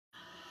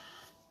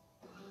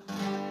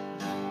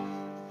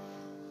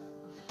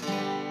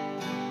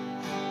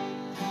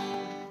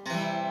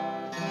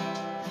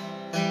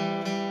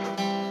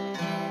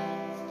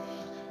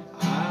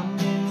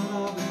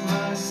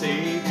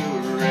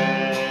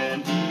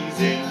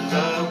in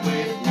love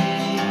with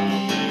me.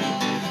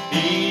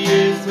 He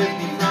is with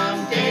me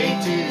from day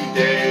to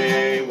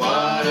day.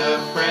 What a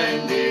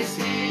friend is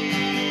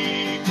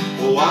he.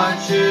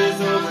 Watches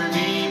over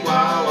me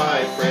while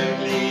I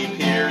friendly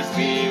hears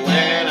me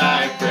when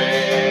I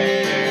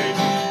pray.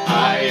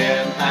 I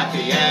am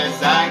happy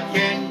as I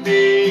can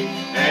be,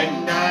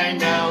 and I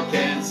now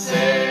can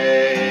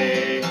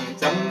say,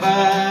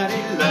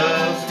 somebody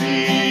loves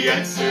me,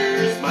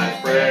 answers my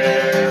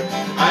prayer.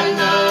 I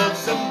love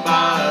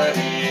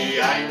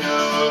somebody, I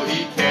know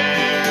he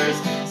cares.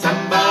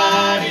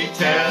 Somebody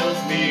tells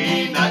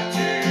me not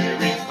to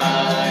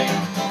repine.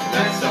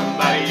 That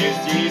somebody is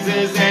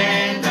Jesus,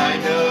 and I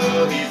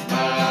know he's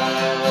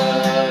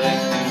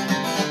mine.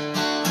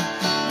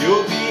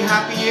 You'll be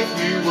happy if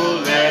you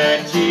will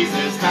let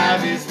Jesus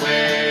have his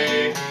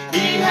way.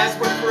 He has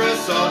work for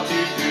us all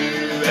to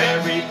do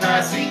every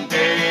passing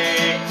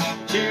day.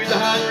 Cheer the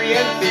hungry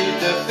and feed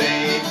the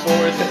faint,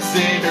 for the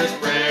sinners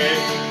pray.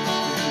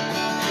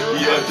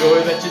 A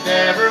joy that you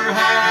never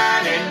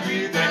had, and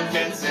you then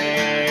can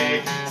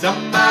say,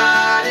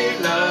 somebody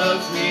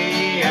loves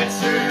me,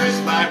 answers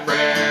my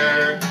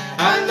prayer.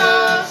 I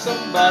love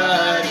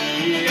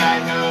somebody, I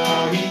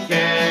know he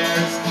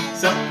cares.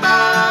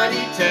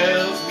 Somebody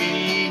tells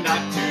me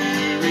not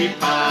to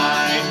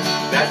repine.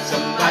 That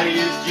somebody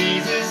is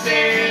Jesus,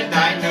 and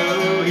I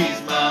know he's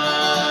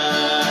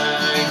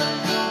mine.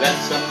 That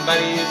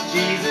somebody is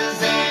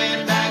Jesus,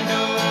 and I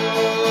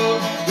know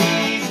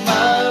he's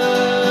mine.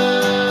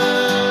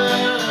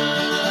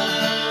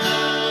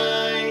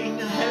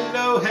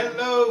 Hello,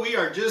 hello. We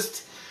are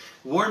just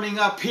warming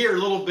up here a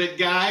little bit,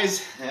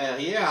 guys.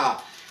 Yeah.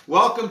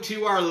 Welcome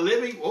to our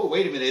living... Oh,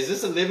 wait a minute. Is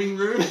this a living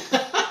room?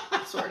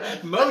 Sort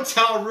of.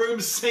 Motel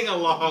room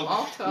sing-along.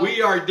 Motel.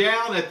 We are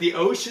down at the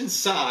ocean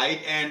side,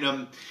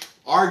 and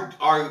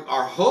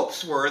our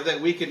hopes were that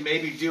we could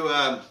maybe do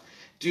a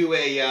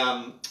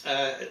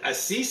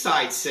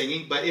seaside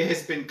singing, but it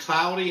has been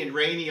cloudy and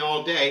rainy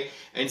all day.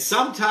 And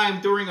sometime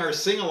during our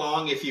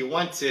sing-along, if you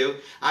want to,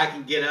 I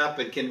can get up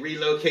and can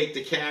relocate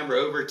the camera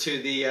over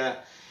to the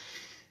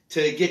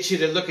to get you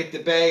to look at the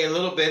bay a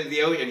little bit of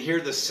the ocean and hear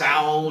the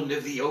sound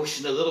of the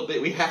ocean a little bit.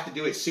 We have to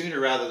do it sooner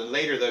rather than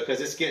later, though, because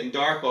it's getting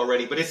dark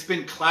already. But it's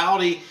been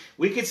cloudy.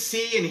 We could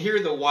see and hear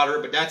the water,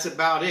 but that's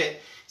about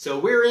it. So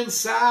we're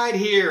inside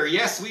here.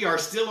 Yes, we are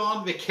still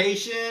on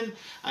vacation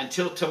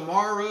until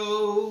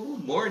tomorrow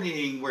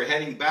morning. We're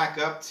heading back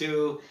up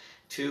to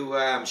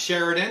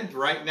Sheridan.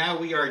 Right now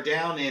we are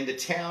down in the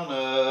town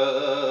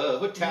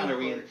of... What town are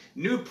we in?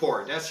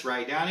 Newport. That's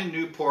right, down in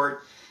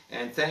Newport.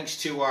 And thanks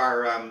to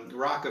our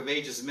Rock of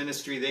Ages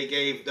ministry, they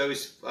gave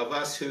those of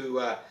us who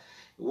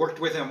worked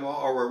with them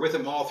or were with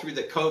them all through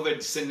the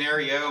COVID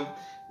scenario,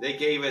 they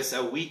gave us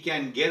a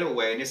weekend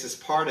getaway, and this is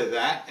part of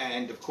that.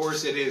 And of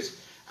course, it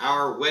is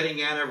our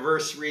wedding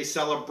anniversary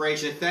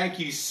celebration. Thank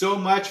you so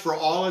much for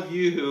all of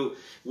you who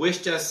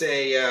wished us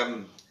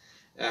a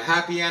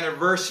happy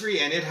anniversary,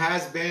 and it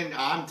has been,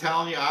 I'm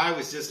telling you, I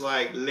was just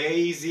like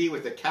lazy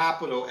with a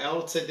capital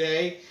L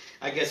today.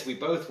 I guess we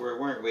both were,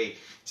 weren't we?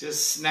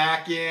 Just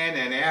snacking,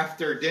 and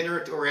after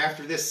dinner or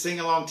after this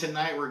sing-along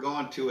tonight, we're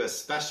going to a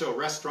special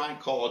restaurant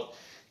called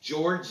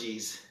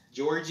Georgie's.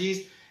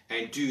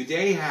 And do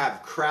they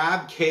have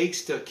crab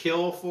cakes to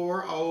kill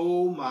for?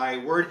 Oh my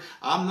word.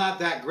 I'm not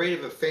that great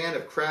of a fan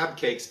of crab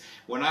cakes.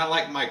 When I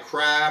like my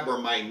crab or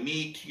my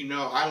meat, you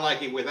know, I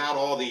like it without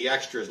all the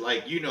extras.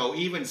 Like, you know,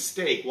 even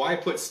steak. Why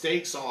put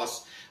steak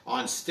sauce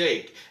on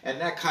steak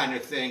and that kind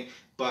of thing?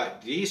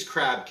 But these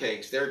crab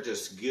cakes, they're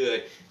just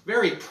good.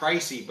 Very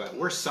pricey, but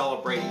we're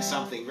celebrating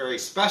something very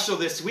special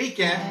this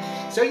weekend.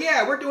 So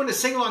yeah, we're doing a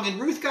sing-along,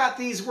 and Ruth got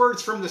these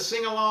words from the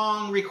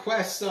sing-along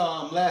requests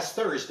last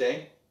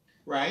Thursday,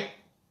 right?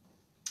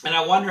 And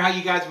I wonder how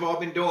you guys have all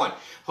been doing.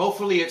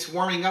 Hopefully it's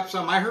warming up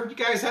some. I heard you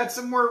guys had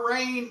some more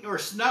rain or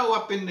snow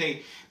up in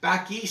the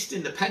back east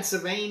in the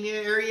Pennsylvania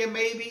area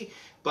maybe.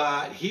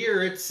 But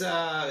here it's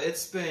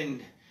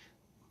been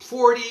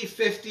 40,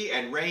 50,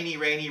 and rainy.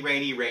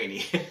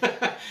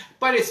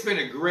 But it's been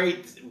a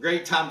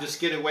great time. Just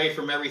get away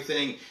from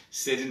everything.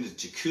 Sit in the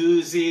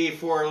jacuzzi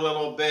for a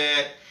little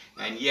bit.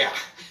 And yeah.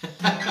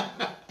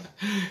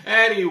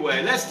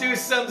 Anyway, let's do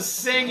some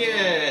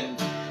singing.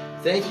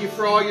 Thank you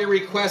for all your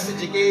requests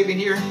that you gave in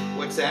here.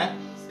 What's that?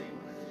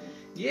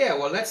 Yeah,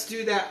 well, let's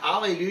do that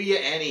Hallelujah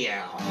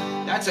anyhow.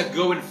 That's a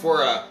good one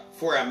for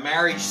a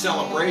marriage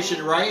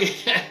celebration, right?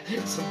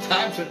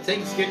 Sometimes when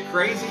things get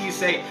crazy, you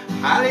say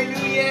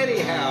Hallelujah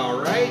anyhow,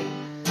 right?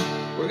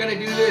 We're going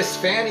to do this.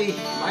 Fanny,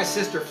 my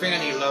sister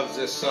Fanny loves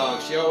this song.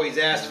 She always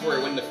asks for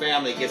it when the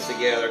family gets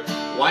together.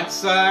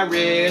 Once I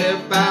read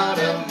about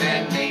a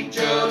man named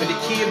Job in the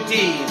key of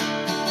D.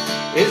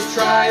 His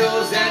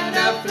trials and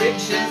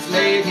afflictions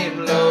laid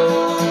him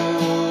low.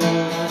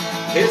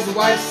 His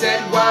wife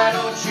said, why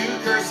don't you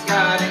curse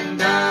God and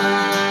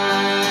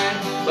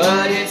die?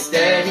 But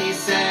instead he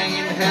sang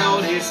and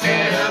held his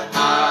head up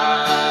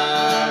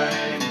high.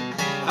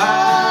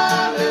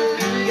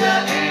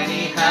 Hallelujah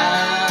anyhow.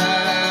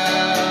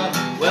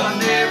 Well, I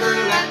never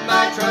let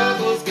my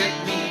troubles get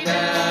me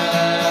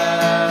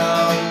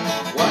down.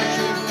 What a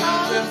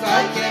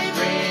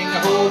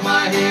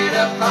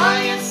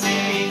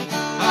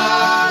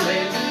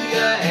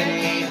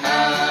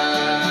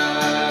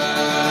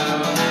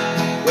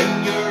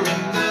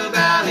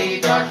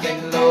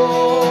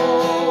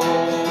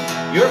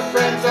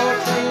friends are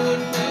true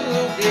and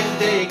moved if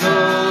they go.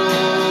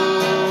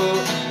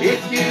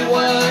 If you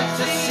want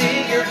to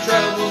see your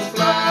troubles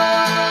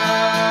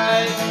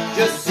fly,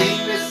 just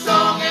sing this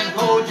song and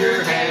hold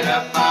your head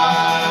up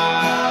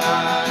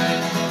high.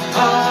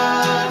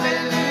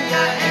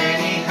 Hallelujah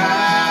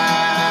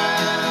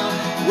anyhow.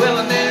 Well,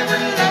 I'll never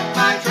let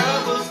my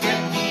troubles get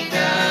me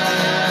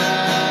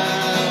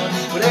down.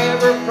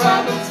 Whatever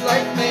problems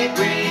life may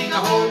bring, I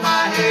hold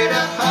my head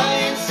up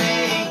high and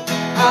sing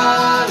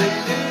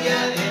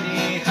hallelujah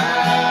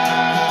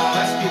anyhow.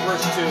 Let's do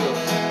verse 2.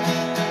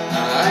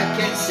 I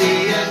can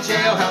see a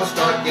jailhouse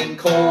dark and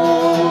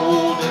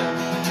cold,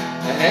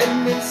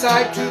 and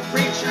inside two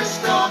preachers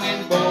strong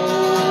and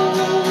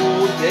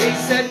bold. They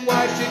said,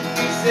 why should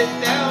we sit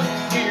down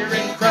here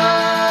and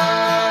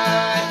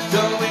cry? So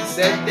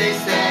instead they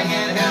sang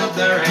and held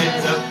their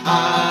heads up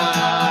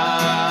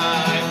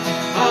high.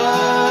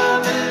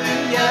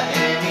 Hallelujah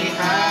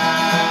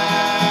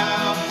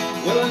anyhow.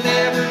 Well, I'll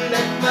never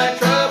let my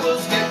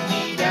troubles get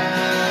me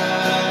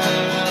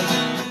down.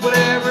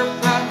 Whatever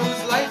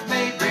problems life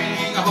may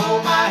bring, I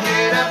hold my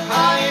head up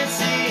high and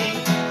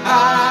sing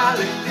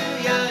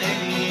hallelujah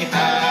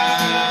anyhow.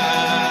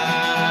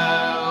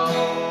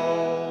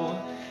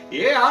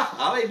 Yeah,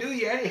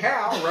 hallelujah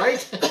anyhow,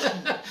 right?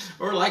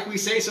 Or like we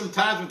say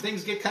sometimes when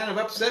things get kind of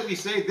upset, we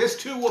say, this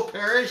too will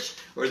perish,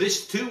 or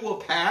this too will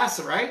pass,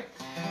 right?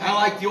 I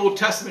like the Old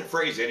Testament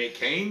phrase, and it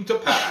came to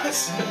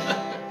pass.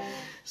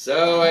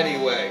 So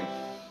anyway,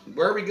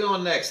 where are we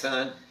going next,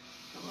 hon?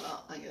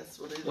 Well, I guess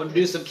we'll do Want to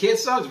do some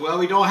kids songs? Well,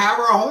 we don't have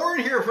our horn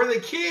here for the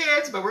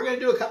kids, but we're going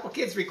to do a couple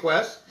kids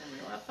requests. And we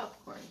don't have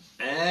popcorn.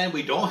 And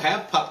we don't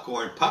have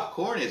Pupcorn.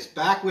 Pupcorn is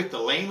back with the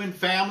Lehman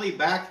family,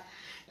 back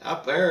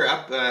up there,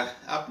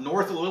 up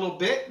north a little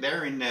bit,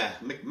 there in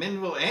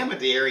McMinnville,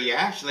 Amity area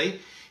actually.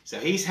 So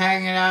he's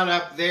hanging out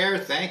up there.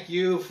 Thank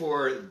you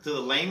to the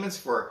Lehmans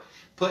for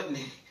for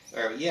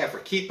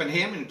keeping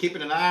him and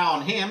keeping an eye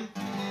on him.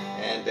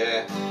 And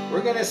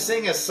we're gonna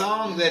sing a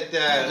song that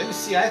let me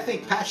see. I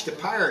think Patch the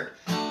Pirate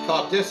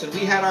caught this, and we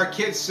had our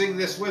kids sing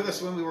this with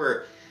us when they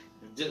were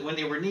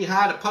knee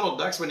high to puddle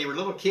ducks, when they were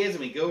little kids,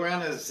 and we go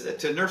around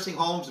to nursing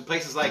homes and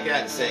places like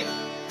that and sing.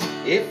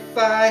 If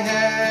I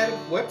had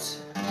whoops.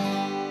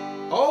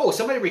 Oh,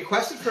 somebody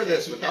requested for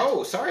this one.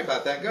 Oh, sorry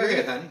about that. Go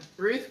ahead, honey.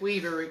 Ruth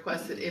Weaver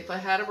requested If I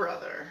Had a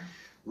Brother.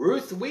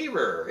 Ruth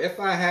Weaver, If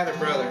I Had a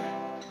Brother.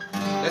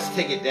 Let's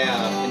take it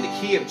down in the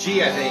key of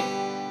G, I think.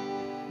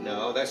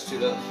 No, that's too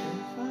low.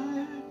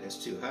 That's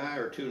too high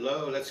or too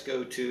low. Let's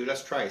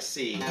try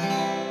C.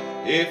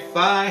 If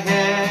I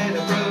had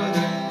a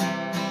brother,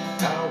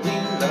 how we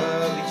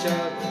love each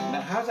other.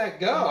 Now, how's that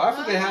go? I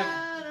forget how.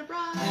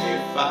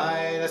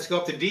 Let's go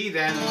up to D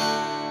then.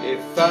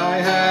 If I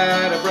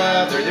had a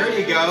brother, there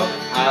you go.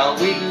 How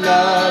we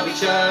love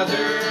each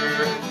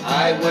other.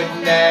 I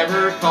would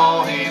never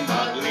call him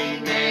ugly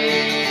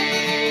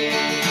names.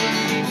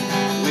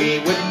 We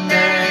would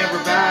never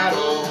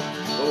battle.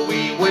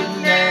 We would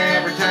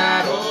never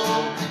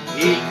tattle.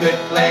 He could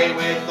play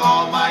with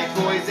all my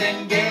toys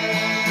and games.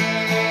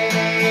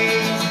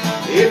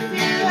 If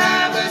you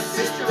have a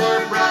sister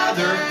or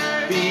brother,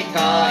 be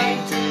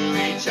kind to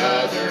each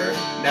other.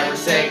 Never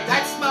say,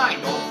 that's mine,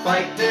 don't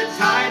fight the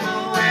time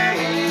away.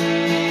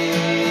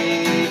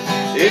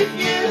 If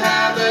you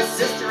have a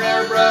sister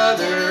or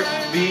brother,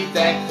 be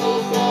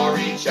thankful for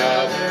each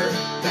other.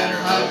 Better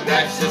hug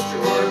that sister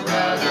or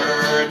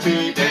brother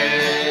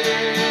today.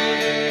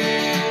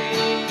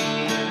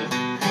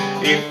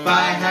 If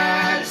I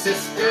had a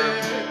sister,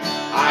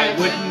 I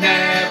would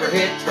never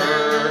hit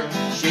her.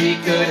 She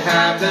could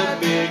have the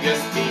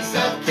biggest piece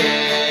of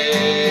cake.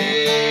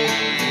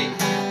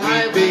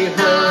 I'd be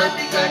her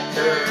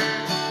protector.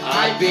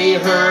 I'd be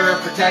her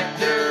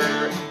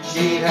protector.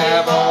 She'd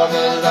have all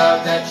the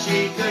love that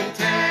she could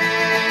take.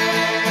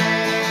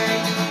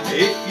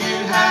 If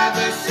you have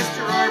a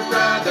sister or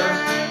brother,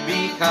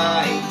 be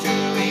kind to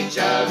each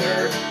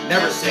other.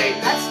 Never say,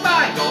 that's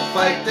mine, don't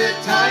fight the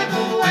time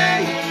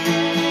away.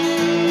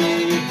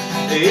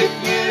 If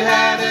you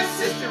have a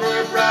sister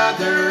or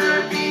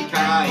brother, be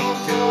kind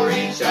to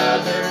each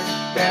other.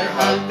 Better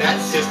hug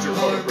that sister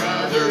or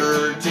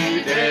brother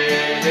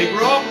today. They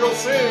grow up real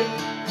soon.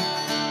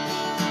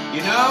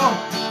 You know,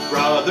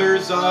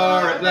 brothers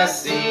are a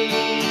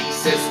blessing,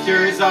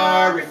 sisters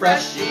are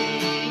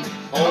refreshing.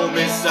 Home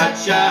is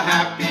such a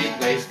happy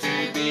place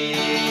to be.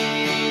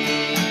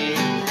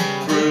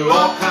 Through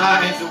all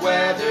kinds of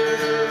weather,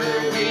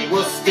 we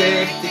will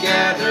stick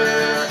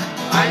together.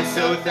 I'm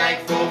so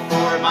thankful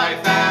for my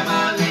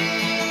family.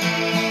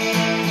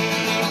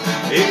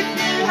 If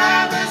you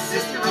have a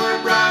sister or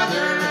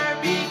brother,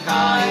 be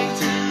kind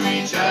to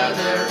each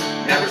other.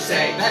 Never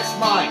say, that's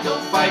mine,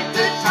 don't fight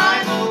the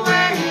time away.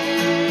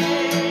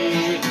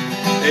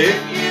 If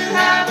you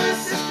have a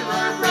sister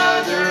or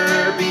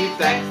brother, be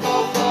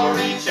thankful for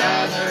each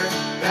other.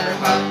 Better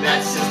hug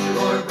that sister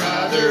or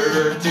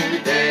brother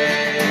today.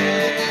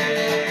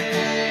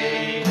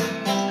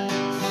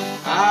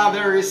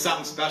 There is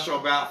something special special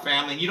about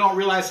family. And you don't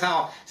realize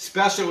how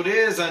special it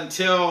is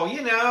until,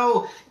 you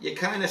know, you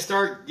kind of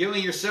start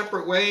going your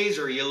separate ways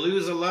or you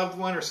lose a loved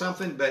one or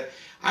something. But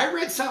I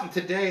read something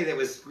today that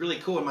was really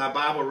cool in my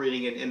Bible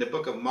reading in the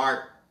book of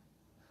Mark.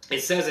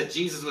 It says that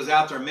Jesus was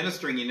out there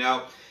ministering, you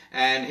know,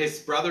 and his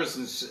brothers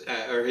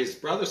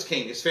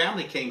came, his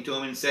family came to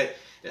him and said,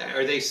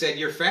 or they said,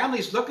 your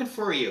family's looking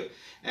for you.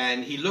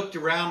 And he looked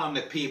around on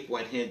the people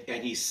and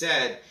he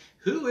said,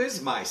 who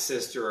is my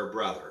sister or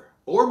brother?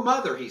 Or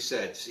mother, he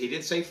said. He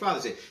didn't say father.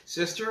 He said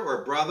sister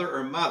or brother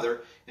or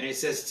mother. And it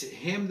says, to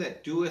him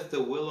that doeth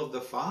the will of the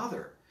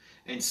Father.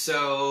 And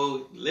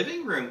so,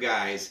 living room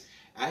guys,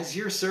 as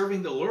you're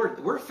serving the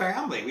Lord, we're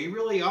family. We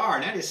really are.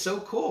 And that is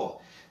so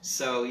cool.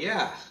 So,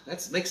 yeah,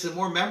 let's make some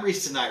more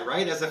memories tonight,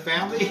 right? As a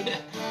family.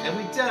 And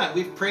we've done.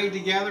 We've prayed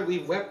together.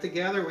 We've wept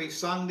together. We've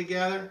sung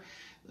together.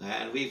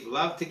 And we've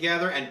loved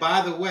together. And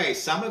by the way,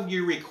 some of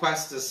you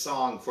request a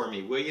song for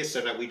me, will you?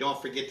 So that we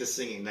don't forget to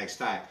sing it next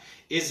time.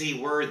 Is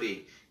He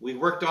Worthy? We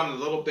worked on it a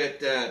little bit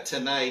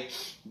tonight,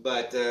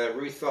 but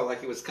Ruth felt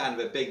like it was kind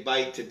of a big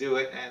bite to do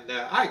it. And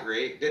I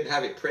agree. Didn't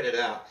have it printed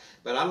out.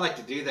 But I like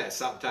to do that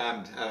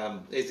sometime.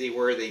 Is He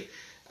Worthy?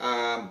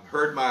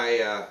 Heard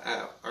my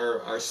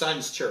our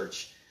son's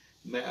church.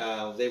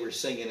 They were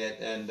singing it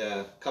and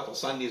a couple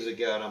Sundays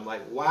ago. And I'm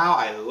like, wow,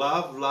 I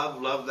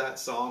love that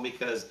song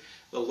because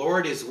the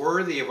Lord is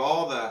worthy of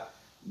all the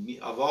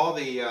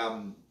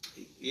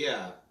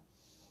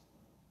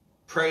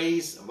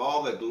praise, of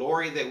all the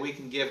glory that we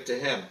can give to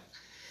Him.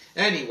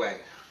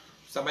 Anyway,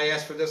 somebody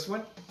asked for this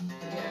one?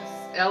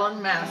 Yes.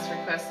 Ellen Mass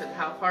requested,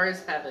 how far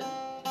is heaven?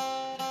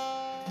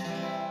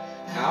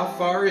 How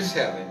far is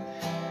heaven?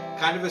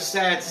 Kind of a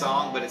sad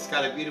song, but it's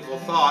got a beautiful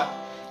thought,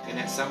 and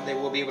that someday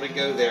we'll be able to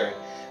go there.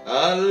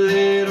 A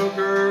little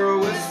girl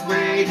was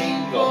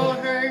waiting for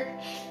her.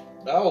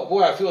 Oh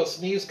boy, I feel a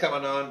sneeze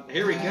coming on.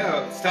 Here we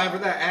go. It's time for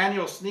that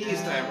annual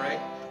sneeze time, right?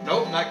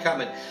 Nope, not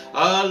coming.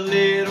 A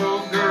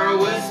little girl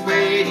was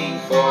waiting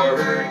for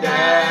her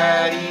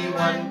daddy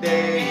one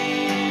day.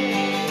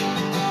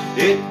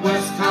 It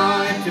was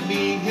time to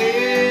meet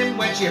him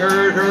when she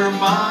heard her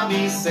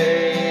mommy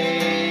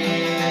say,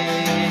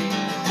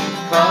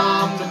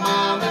 come to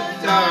mama,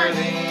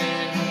 darling,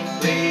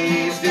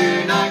 please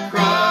do not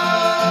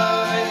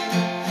cry.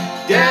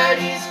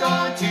 Daddy's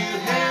gone to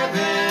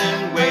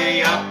heaven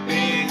way up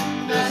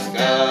in the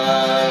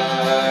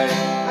sky.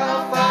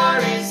 How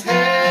far is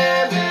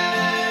heaven?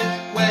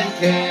 When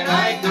can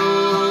I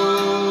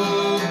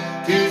go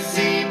to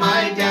see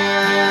my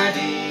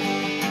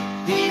daddy?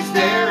 He's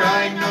there,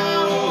 I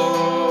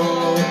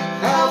know.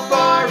 How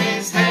far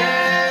is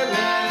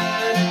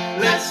heaven?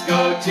 Let's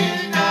go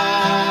tonight.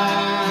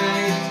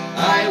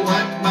 I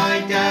want my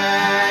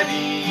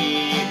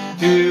daddy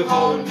to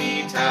hold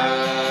me tight.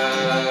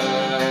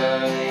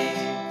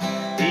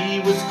 He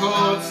was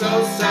called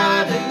so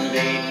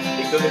suddenly,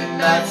 he could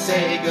not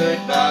say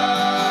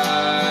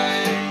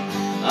goodbye.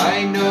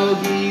 I know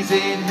he's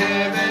in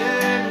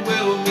heaven,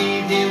 we'll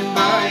meet him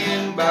by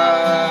and by.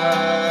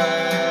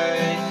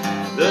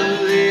 The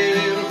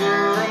little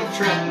girl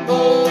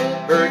trembled,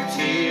 her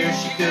tears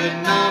she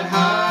could not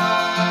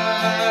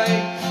hide.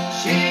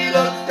 She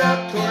looked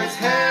up towards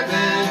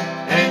heaven,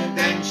 and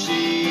then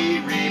she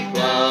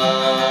replied,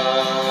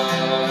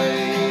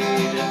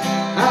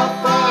 how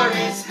far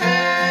is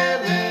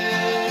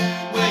heaven?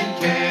 When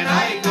can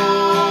I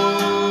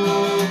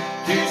go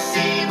to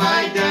see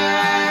my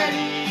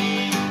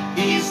daddy?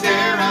 He's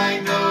there, I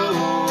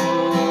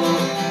know.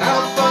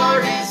 How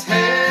far is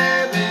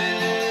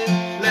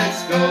heaven?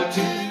 Let's go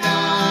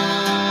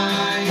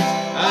tonight.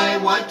 I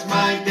want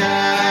my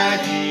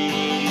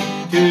daddy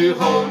to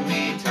hold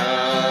me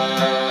tight.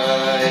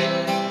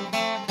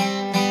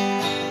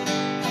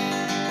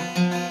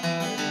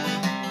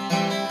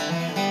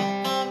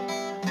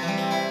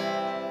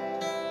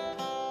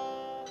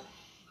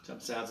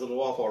 Something sounds a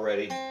little off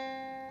already.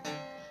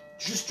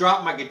 Just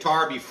dropped my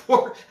guitar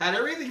before. Had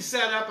everything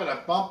set up and I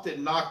bumped it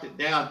and knocked it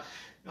down.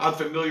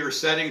 Unfamiliar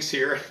settings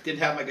here. Didn't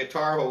have my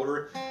guitar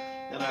holder.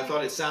 And I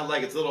thought it sounded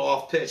like it's a little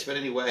off pitch. But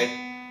anyway.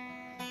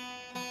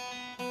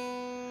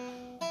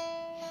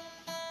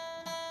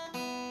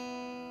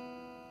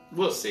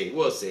 We'll see.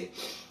 We'll see.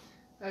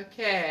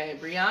 Okay,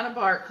 Brianna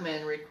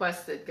Barkman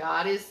requested,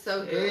 God is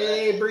so good.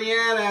 Hey,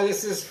 Brianna,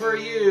 this is for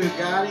you.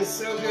 God is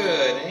so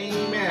good.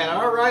 Amen.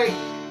 All right,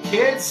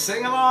 kids,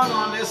 sing along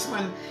on this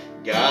one.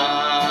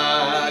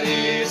 God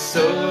is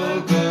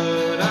so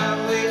good.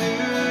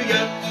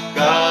 Hallelujah.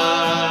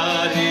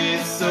 God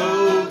is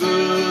so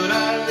good.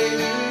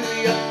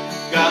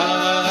 Hallelujah.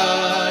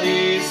 God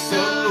is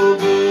so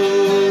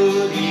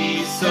good.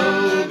 He's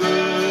so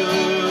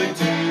good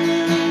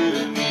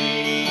to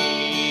me.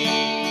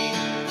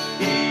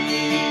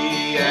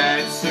 He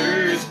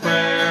answers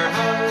prayer.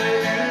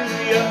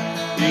 Hallelujah.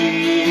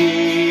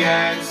 He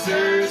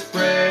answers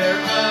prayer.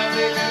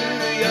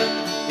 Hallelujah.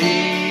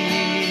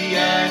 He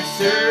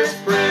answers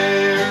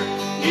prayer.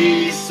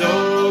 He's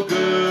so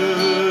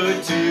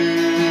good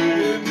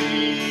to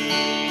me.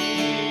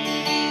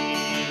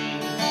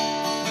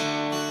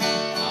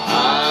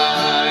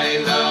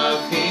 I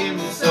love him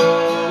so.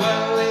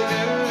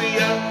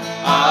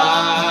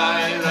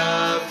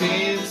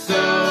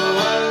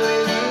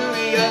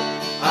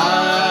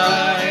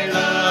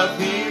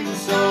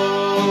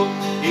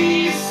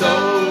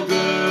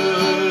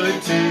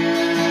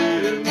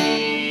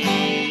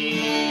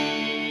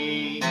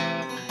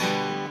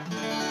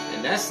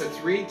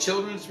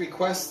 children's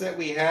requests that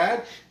we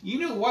had. You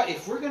know what?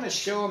 If we're going to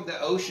show them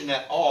the ocean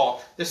at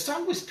all, the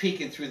sun was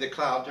peeking through the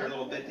cloud there a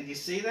little bit. Did you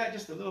see that?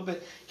 Just a little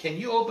bit. Can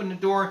you open the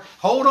door?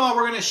 Hold on.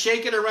 We're going to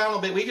shake it around a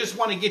little bit. We just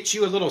want to get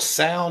you a little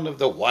sound of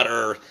the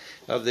water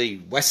of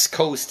the West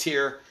Coast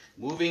here.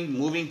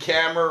 Moving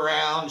camera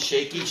around.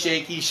 Shaky,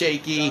 shaky,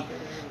 shaky.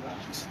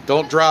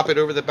 Don't drop it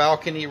over the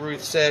balcony,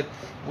 Ruth said.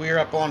 We're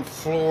up on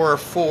floor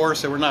 4,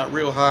 so we're not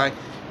real high.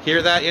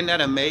 Hear that? Isn't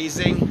that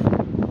amazing?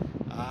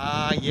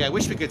 Yeah, I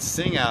wish we could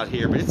sing out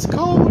here, but it's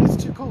cold. It's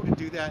too cold to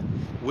do that.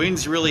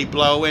 Wind's really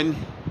blowing.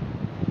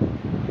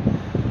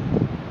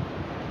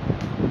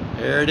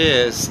 There it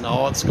is in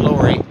all its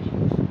glory.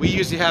 We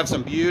usually have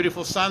some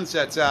beautiful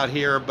sunsets out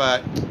here,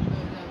 but...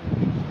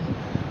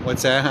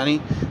 What's that,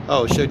 honey?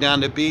 Oh, show down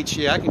the beach?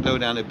 Yeah, I can go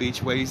down the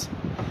beach ways.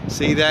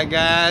 See that,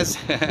 guys?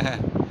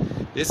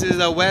 This is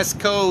the West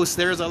Coast.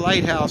 There's a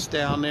lighthouse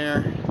down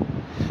there.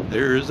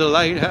 There's a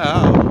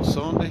lighthouse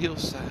on the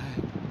hillside.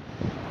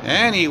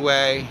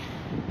 Anyway,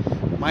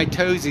 my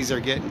toesies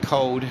are getting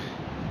cold.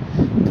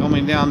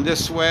 Coming down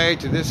this way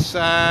to this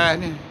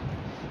side.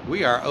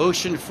 We are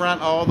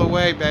oceanfront all the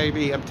way,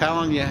 baby. I'm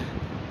telling you.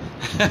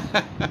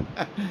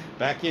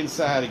 Back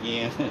inside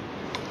again.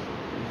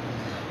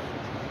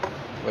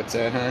 What's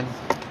that, hon?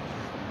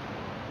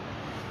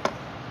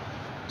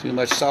 Too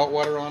much salt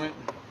water on it?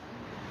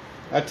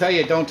 I tell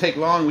you, it don't take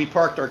long. We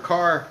parked our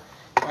car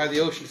by the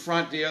ocean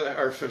front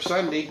for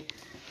Sunday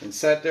and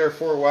sat there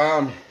for a while.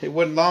 And it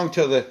wasn't long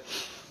till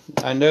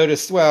I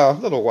noticed, well, a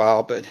little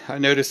while, but I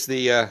noticed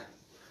the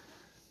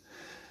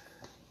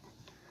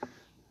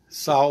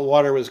salt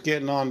water was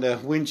getting on the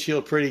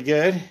windshield pretty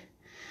good.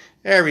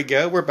 There we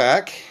go. We're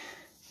back.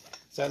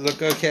 Does that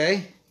look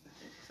okay?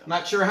 I'm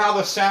not sure how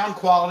the sound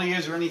quality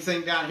is or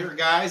anything down here,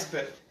 guys,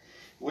 but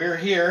we're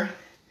here.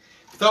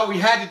 Thought we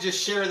had to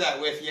just share that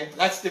with you.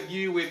 That's the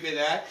view we've been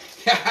at.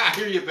 I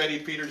hear you, Betty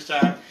Peters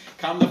time.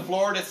 Come to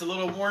Florida, it's a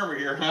little warmer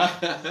here,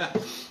 huh?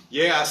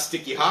 Yeah,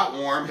 sticky hot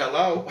warm.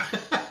 Hello.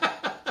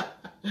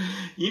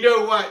 You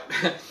know what?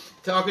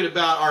 Talking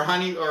about our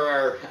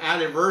our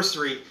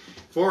anniversary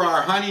for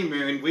our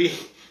honeymoon, we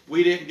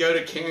didn't go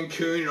to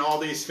Cancun and all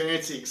these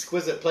fancy,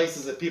 exquisite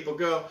places that people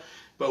go,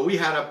 but we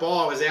had a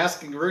ball. I was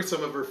asking Ruth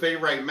some of her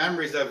favorite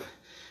memories of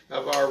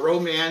our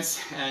romance,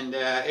 and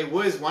it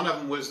was one of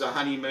them was the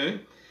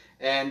honeymoon.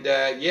 And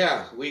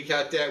yeah, we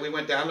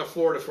went down to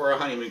Florida for our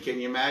honeymoon. Can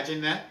you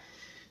imagine that?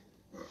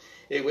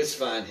 It was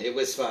fun. It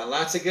was fun.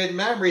 Lots of good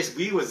memories.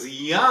 We was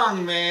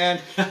young,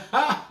 man.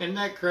 Isn't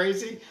that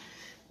crazy?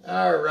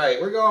 All right,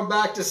 we're going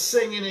back to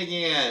singing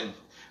again.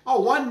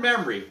 Oh, one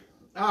memory.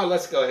 Oh,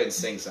 let's go ahead and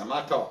sing some.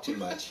 I talk too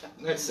much.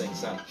 Let's sing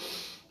some.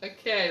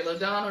 Okay,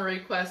 LaDonna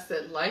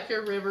requested Like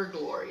a River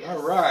Glorious.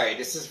 All right,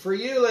 this is for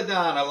you,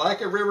 LaDonna.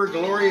 Like a River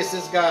Glorious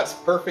is God's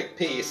perfect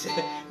peace.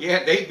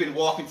 Yeah, they've been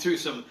walking through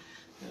some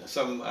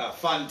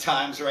fun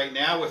times right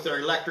now with their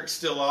electric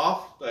still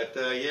off, but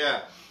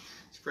yeah,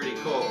 it's pretty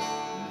cool.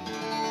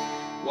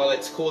 Well,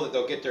 it's cool that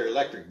they'll get their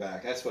electric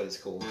back. That's what it's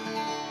cool.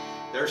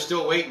 They're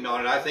still waiting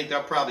on it. I think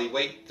they'll probably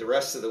wait the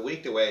rest of the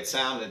week the way it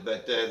sounded,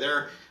 but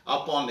they're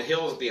up on the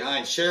hills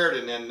behind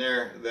Sheridan, and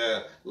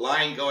the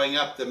line going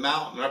up the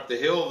mountain, up the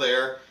hill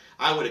there.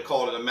 I would have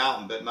called it a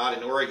mountain, but not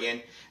in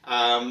Oregon.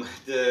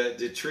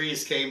 The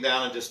trees came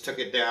down and just took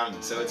it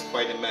down, so it's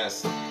quite a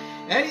mess.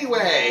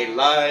 Anyway,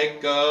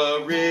 like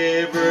a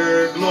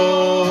river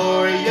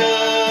glorious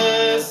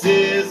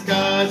is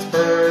God's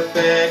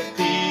perfect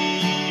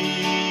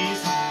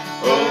peace,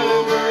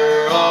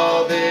 over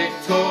all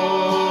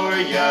victorious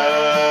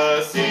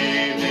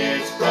in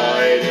its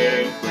pride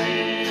and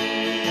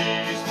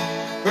praise.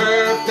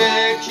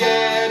 Perfect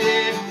yet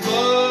it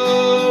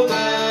floweth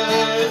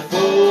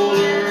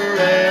fuller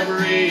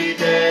every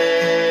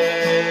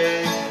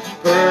day.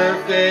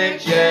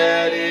 Perfect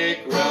yet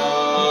it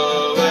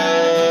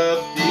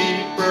groweth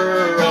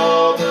deeper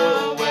all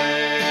the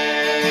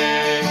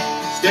way.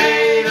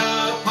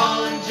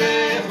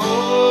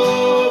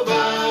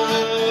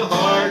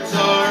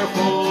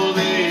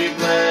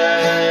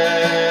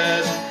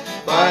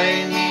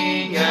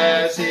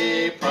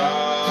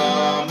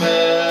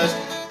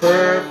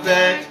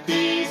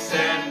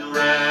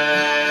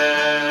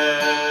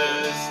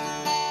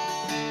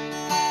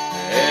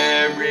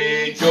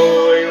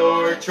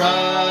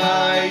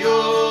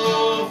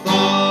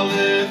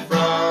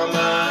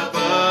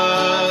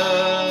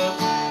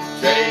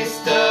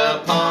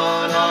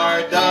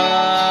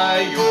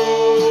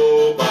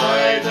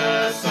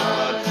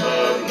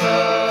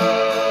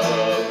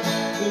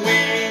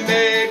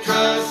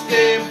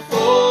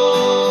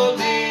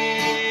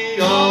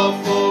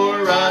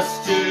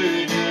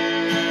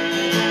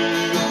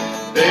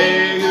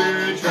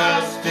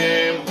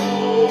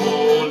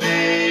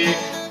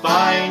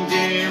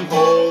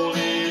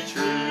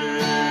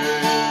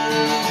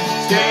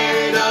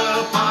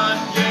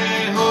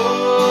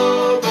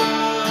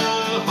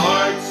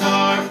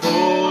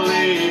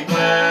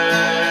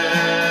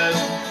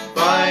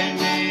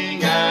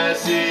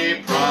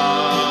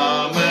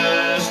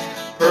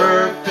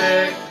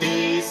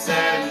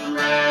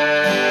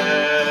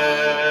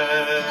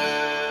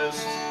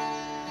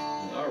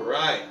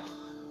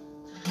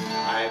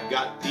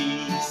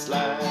 peace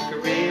like a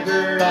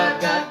river. I've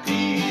got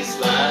peace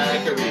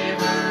like a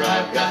river.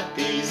 I've got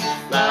peace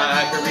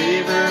like a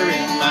river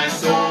in my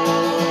soul.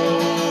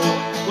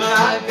 Well,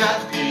 I've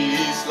got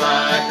peace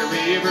like a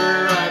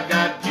river. I've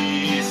got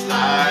peace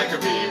like a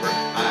river.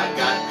 I've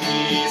got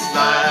peace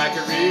like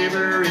a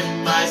river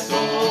in my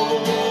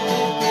soul.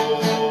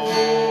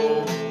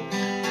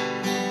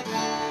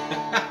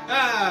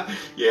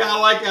 Yeah, I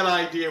like that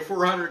idea.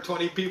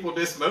 420 people in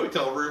this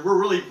motel room. We're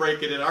really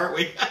breaking it, aren't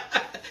we?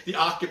 The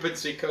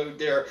occupancy code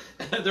there.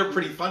 They're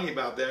pretty funny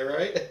about that,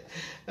 right?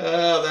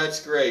 Oh,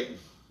 that's great.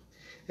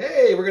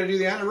 Hey, we're going to do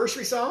the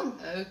anniversary song?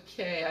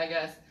 Okay, I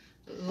guess.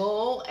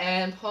 Lowell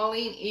and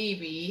Pauline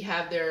Eby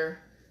have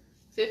their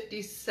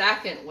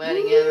 52nd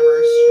wedding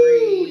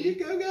anniversary. You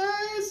go,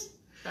 guys.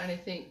 Trying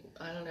to think,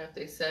 I don't know if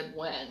they said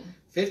when.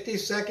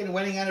 52nd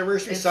wedding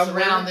anniversary It's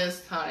somewhere around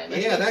this time.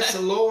 Yeah, that's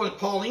the Lowell and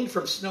Pauline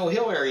from Snow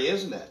Hill area,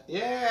 isn't it?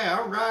 Yeah,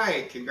 all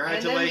right.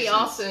 Congratulations. And then we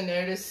also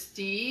noticed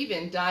Steve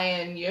and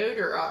Diane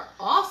Yoder are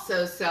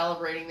also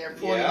celebrating their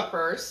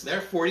 41st.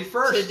 They're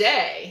 41st.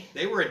 Today.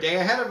 They were a day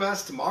ahead of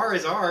us. Tomorrow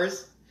is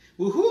ours.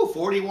 Woohoo!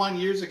 41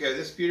 years ago,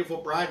 this beautiful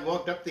bride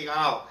walked up the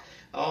aisle.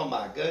 Oh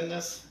my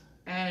goodness.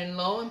 And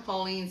Lowell and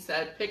Pauline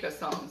said pick a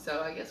song, so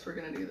I guess we're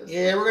gonna do this.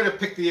 Yeah, we're gonna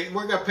pick the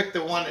one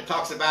that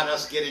talks about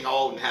us getting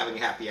old and having a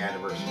happy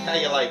anniversary. How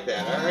you like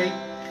that? All right.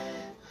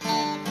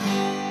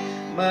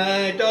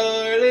 My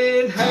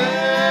darling,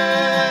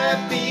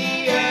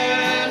 happy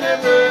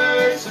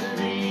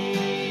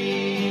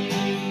anniversary.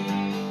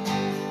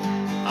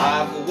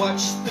 I've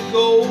watched the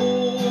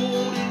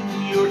gold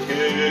in your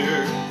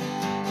hair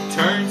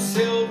turn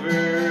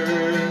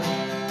silver,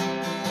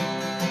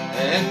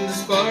 and the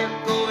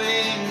sparkle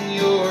in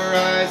your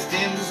eyes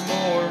dims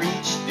more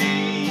each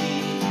day,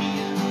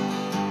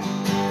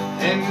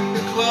 and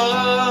the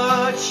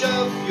clutch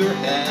of your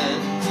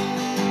hand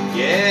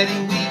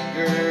getting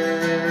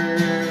weaker.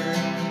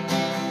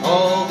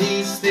 All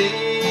these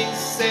things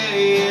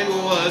say it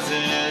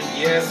wasn't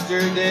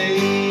yesterday.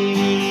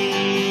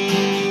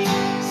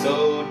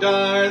 So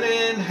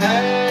darling,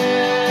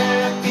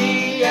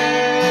 happy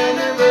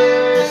anniversary.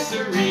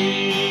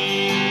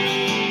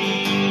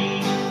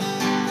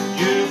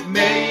 You've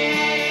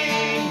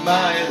made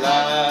my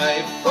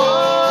life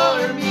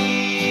for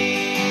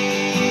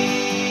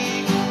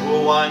me.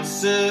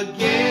 Once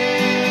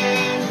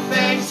again,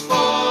 thanks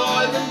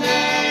for the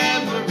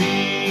memories,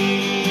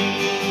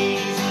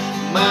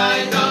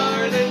 my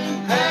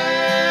darling,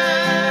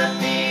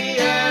 happy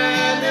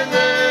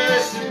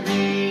anniversary.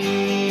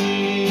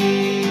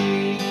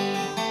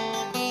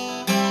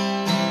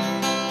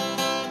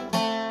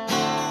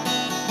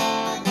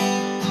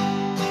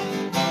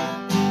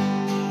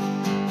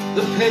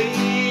 The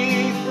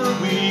paper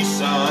we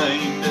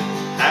signed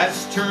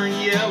has turned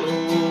yellow.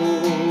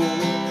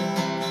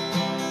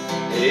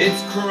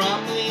 Its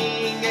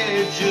crumbling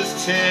edges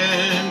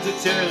tend to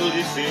tell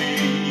its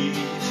age,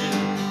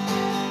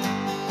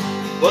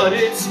 but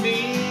its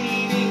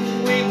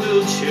meaning we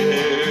will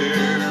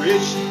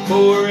cherish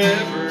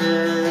forever.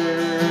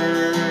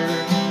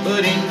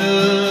 But in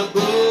the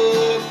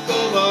book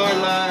of our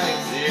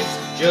lives, it's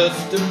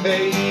just a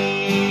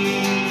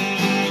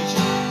page.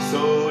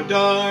 So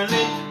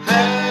darling,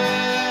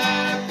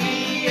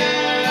 happy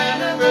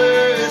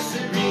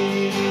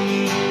anniversary.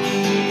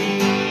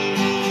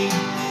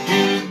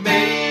 You've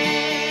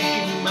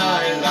made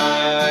my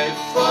life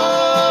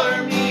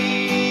for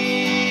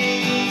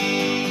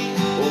me.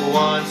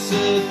 Once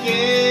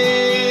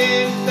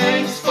again,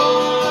 thanks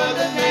for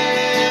the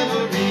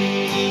memories,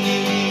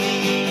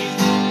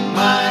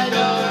 my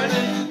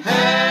darling,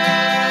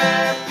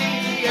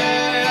 happy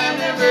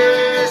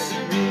anniversary.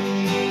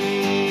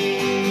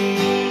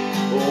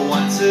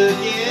 Once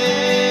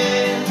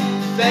again,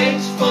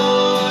 thanks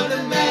for the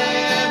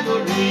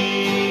memories,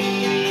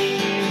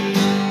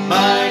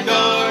 my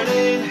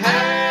darling,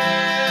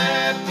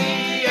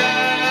 happy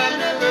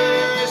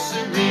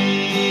anniversary.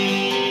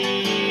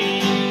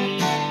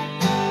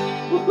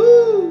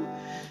 Woohoo!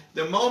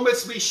 The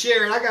moments we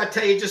share, and I gotta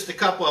tell you just a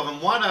couple of them.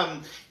 One of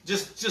them,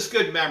 just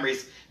good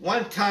memories.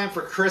 One time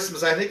for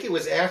Christmas, I think it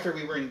was after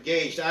we were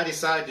engaged, I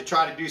decided to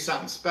try to do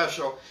something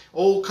special.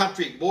 Old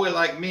country boy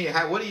like me,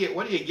 what do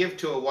you give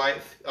to a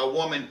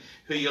woman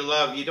who you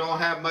love? You don't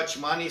have much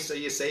money, so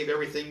you save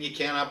everything you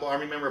can. I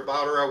remember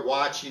bought her a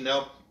watch, you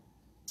know.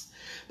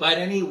 But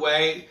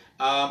anyway,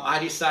 I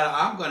decided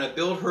I'm going to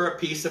build her a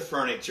piece of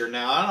furniture.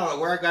 Now, I don't know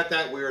where I got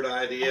that weird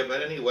idea,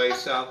 but anyway,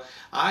 so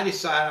I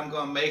decided I'm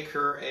going to make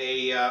her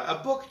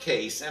a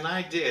bookcase, and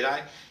I did.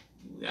 I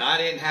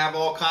didn't have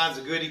all kinds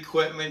of good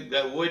equipment,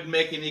 wood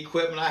making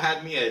equipment. I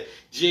had me a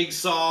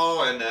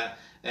jigsaw and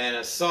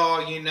a saw,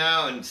 you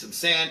know, and some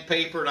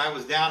sandpaper, and I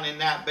was down in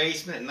that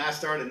basement, and I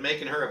started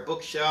making her a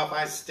bookshelf.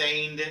 I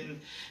stained it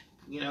and,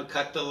 you know,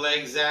 cut the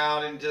legs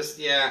out and just,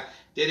 yeah,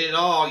 did it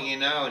all, you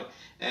know,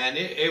 and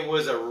it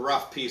was a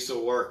rough piece of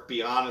work,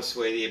 be honest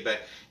with you. But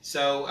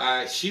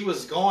so she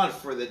was gone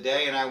for the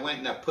day, and I went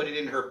and I put it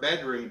in her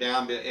bedroom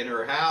down in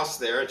her house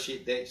there. And you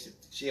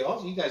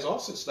guys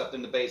also slept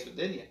in the basement,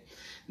 didn't you?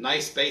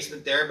 nice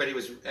basement there, but it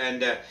was,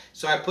 and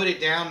so I put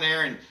it down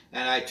there, and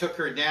I took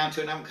her down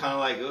to it, and I'm kind of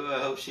like, oh,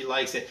 I hope she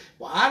likes it.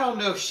 Well, I don't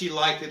know if she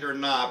liked it or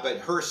not, but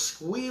her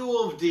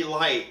squeal of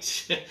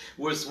delight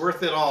was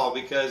worth it all,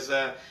 because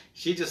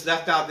she just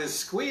left out this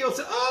squeal,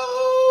 said,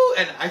 oh,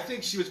 and I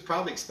think she was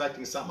probably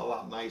expecting something a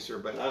lot nicer,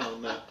 but I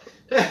don't know.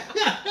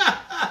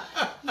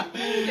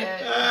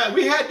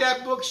 We had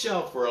that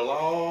bookshelf for a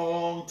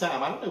long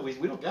time. I don't know,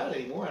 we don't got it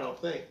anymore, I don't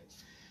think.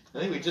 I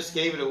think we just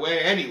gave it away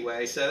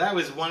anyway. So that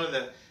was one of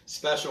the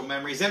special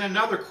memories. And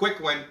another quick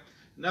one,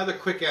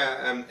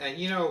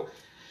 you know,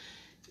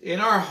 in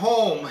our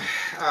home,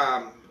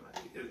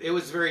 it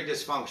was very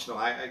dysfunctional.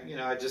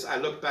 I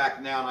look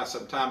back now and I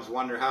sometimes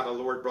wonder how the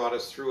Lord brought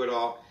us through it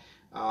all.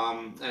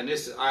 And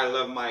I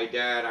love my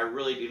dad. I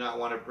really do not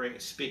want to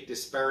speak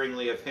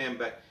disparagingly of him,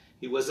 but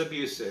he was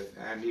abusive,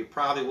 and he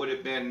probably would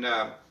have been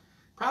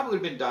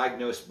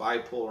diagnosed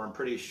bipolar, I'm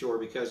pretty sure,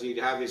 because he'd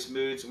have his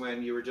moods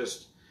when you were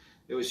just.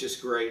 It was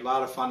just great. A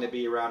lot of fun to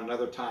be around, and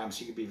other times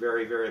he could be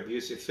very, very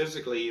abusive,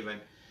 physically even.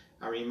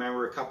 I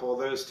remember a couple of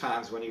those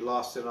times when he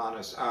lost it on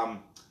us, and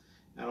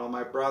on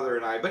my brother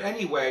and I. But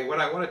anyway, what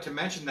I wanted to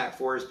mention that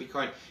for is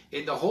because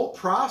in the whole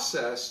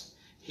process,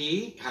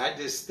 he had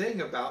this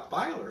thing about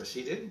bilers.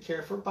 He didn't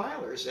care for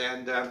bilers.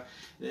 And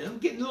I'm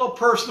getting a little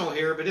personal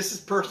here, but this is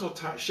personal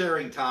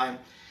sharing time.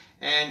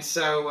 And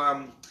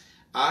so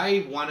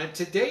I wanted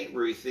to date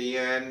Ruthie,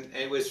 and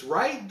it was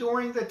right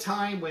during the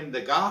time when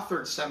the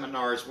Gothard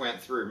seminars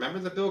went through. Remember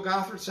the Bill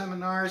Gothard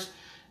seminars,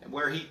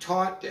 where he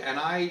taught? And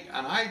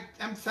I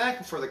am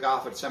thankful for the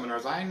Gothard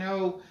seminars. I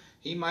know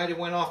he might have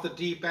went off the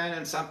deep end,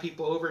 and some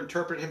people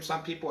overinterpreted him.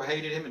 Some people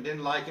hated him and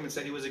didn't like him and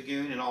said he was a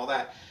goon and all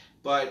that.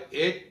 But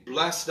it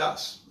blessed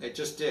us. It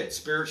just did,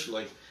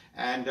 spiritually.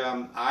 And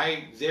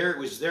it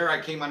was there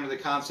I came under the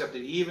concept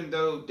that even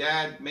though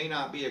Dad may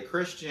not be a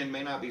Christian,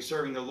 may not be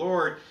serving the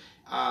Lord,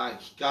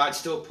 God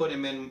still put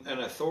him in an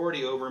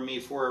authority over me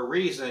for a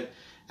reason.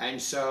 And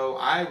so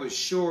I was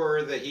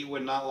sure that he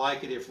would not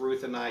like it if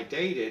Ruth and I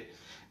dated.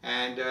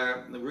 And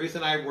Ruth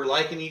and I were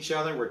liking each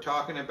other. We're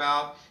talking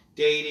about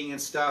dating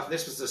and stuff.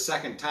 This was the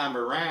second time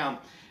around.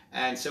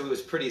 And so it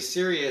was pretty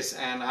serious.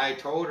 And I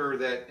told her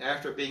that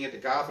after being at the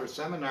Gothard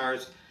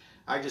seminars,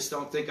 I just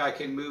don't think I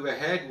can move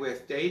ahead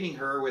with dating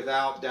her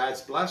without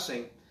Dad's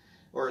blessing,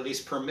 or at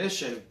least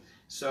permission.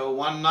 So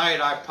one night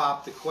I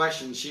popped the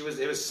question.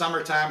 It was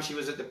summertime. She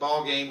was at the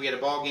ball game. We had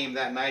a ball game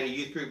that night, a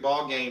youth group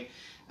ball game.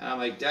 And I'm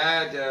like,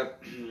 Dad,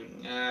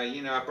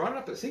 I brought it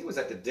up. I think it was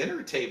at the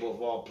dinner table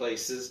of all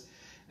places.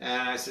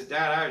 And I said,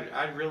 Dad,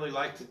 I'd really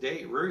like to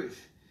date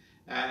Ruth.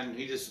 And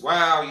he just,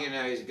 wow, he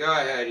said, go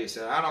ahead. He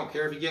said, I don't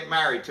care if you get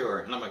married to her.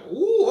 And I'm like,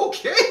 ooh,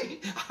 okay.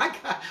 I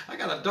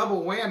got a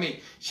double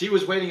whammy. She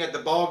was waiting at the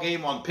ball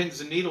game on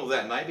pins and needles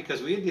that night,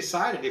 because we had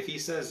decided if he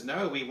says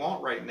no, we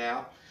won't right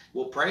now.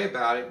 We'll pray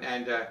about it.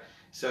 And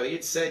so he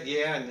had said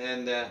yeah,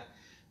 and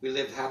we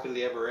lived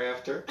happily ever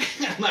after.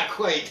 Not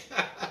quite.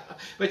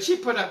 But she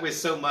put up with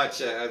so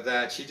much of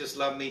that. She just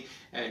loved me.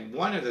 And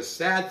one of the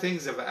sad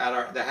things that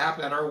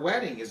happened at our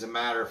wedding, as a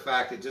matter of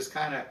fact, it just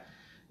kind of,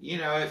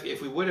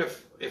 if we would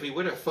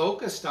have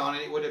focused on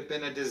it, it would have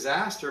been a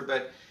disaster.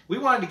 But we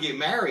wanted to get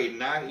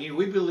married, and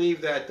we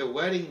believed that the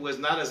wedding was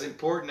not as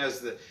important as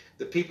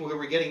the people who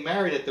were getting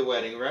married at the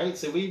wedding, right?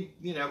 So we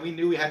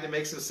knew we had to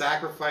make some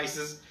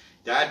sacrifices.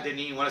 Dad didn't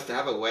even want us to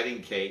have a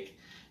wedding cake,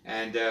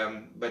 and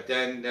but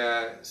then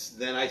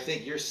I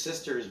think your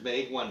sisters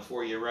made one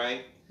for you,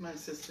 right? My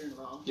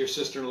sister-in-law. Your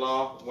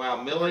sister-in-law.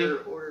 Wow, Millie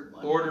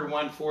ordered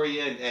one for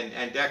you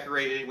and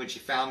decorated it when she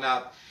found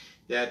out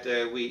that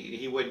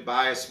he wouldn't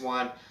buy us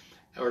one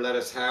or let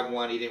us have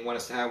one. He didn't want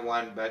us to have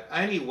one. But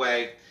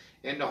anyway,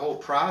 in the whole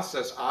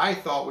process, I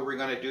thought we were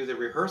going to do the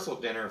rehearsal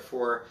dinner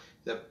for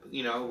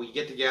we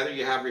get together,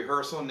 you have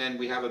rehearsal, and then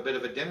we have a bit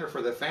of a dinner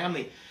for the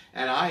family.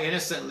 And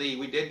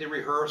we did the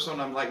rehearsal,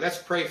 and I'm like, let's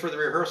pray for the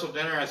rehearsal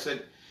dinner. I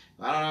said,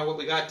 I don't know what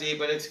we got, Dee,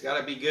 but it's got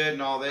to be good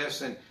and all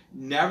this. And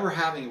never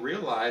having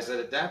realized that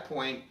at that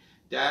point,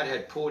 Dad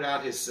had pulled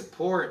out his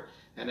support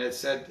and had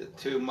said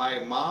to my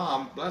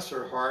mom, bless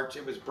her heart,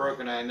 it was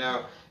broken, I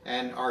know,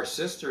 and our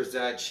sisters,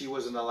 that she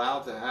wasn't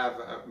allowed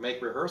to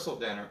make rehearsal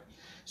dinner.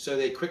 So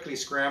they quickly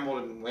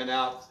scrambled and went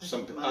out.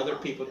 Some other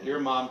people, your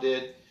mom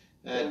did,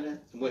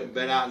 went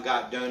out and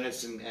got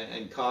donuts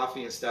and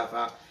coffee and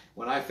stuff.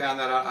 When I found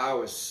that out, I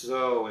was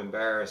so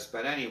embarrassed.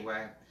 But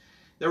anyway,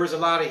 there was a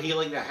lot of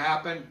healing that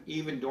happened,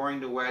 even during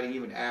the wedding,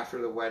 even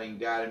after the wedding.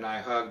 Dad and I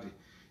hugged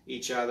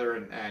each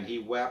other, and he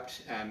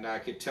wept, and I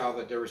could tell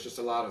that there was just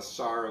a lot of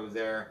sorrow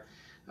there,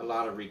 a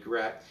lot of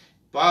regret.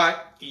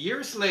 But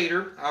years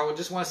later, I would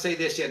just want to say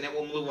this yet, and then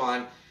we'll move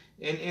on.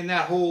 In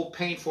that whole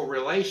painful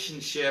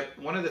relationship,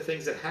 one of the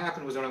things that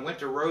happened was when I went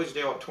to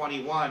Rosedale at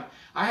 21,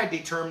 I had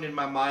determined in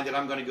my mind that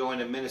I'm going to go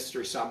into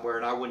ministry somewhere,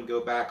 and I wouldn't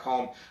go back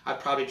home. I'd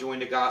probably join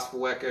the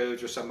Gospel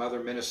Echoes or some other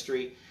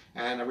ministry.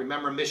 And I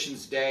remember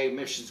Missions Day,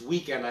 Missions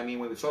Weekend, when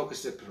we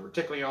focused it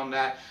particularly on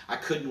that, I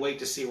couldn't wait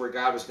to see where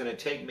God was going to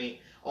take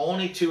me,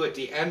 only to, at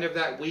the end of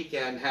that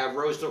weekend, have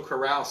Rosedale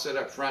Chorale sit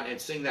up front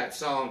and sing that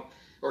song,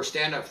 or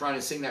stand up front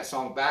and sing that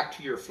song, Back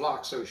to Your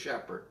Flock, So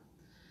Shepherd.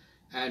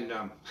 And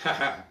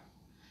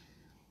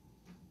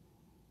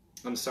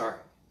I'm sorry,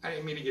 I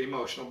didn't mean to get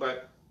emotional,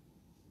 but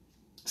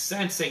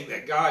sensing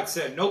that God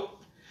said,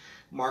 nope,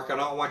 Mark, I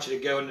don't want you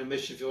to go into the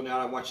mission field now.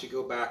 I want you to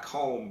go back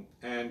home.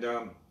 And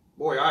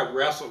boy, I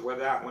wrestled with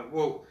that one.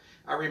 Whoa,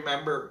 I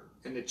remember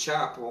in the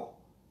chapel,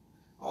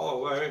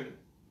 all alone,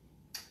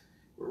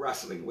 we're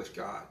wrestling with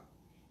God.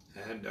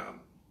 And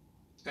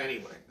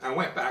anyway, I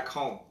went back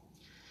home.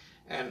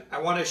 And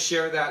I want to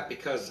share that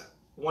because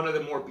one of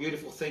the more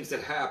beautiful things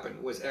that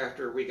happened was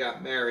after we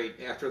got married,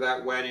 after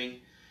that wedding,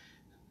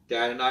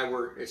 Dad and I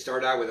it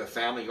started out with a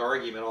family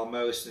argument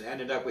almost, and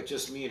ended up with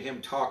just me and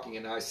him talking.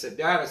 And I said,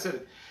 Dad,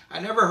 I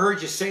never heard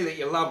you say that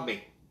you love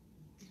me.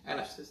 And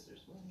Our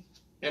sister's wedding.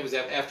 It was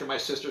after my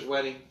sister's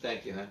wedding.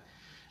 Thank you, hon.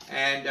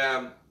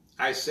 And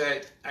I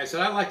said,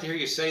 I'd like to hear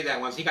you say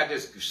that once. He got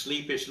this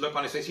sleepish look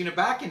on his face. You know,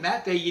 back in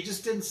that day, you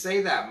just didn't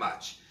say that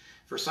much.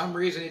 For some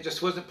reason, it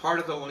just wasn't part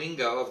of the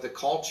lingo of the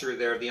culture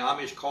there, the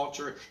Amish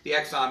culture, the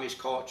ex-Amish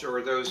culture,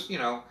 or those, you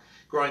know,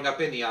 growing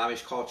up in the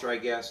Amish culture, I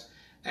guess.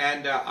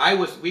 And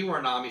we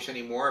weren't Amish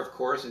anymore, of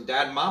course, and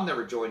Dad and Mom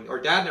never joined, or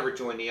Dad never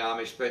joined the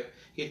Amish, but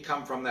he'd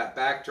come from that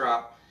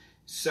backdrop.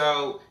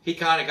 So he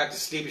kind of got the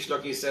sleepish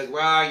look. He said,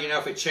 well, you know,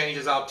 if it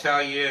changes, I'll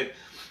tell you. And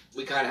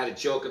we kind of had a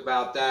joke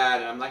about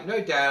that. And I'm like, no,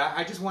 Dad,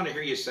 I just want to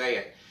hear you say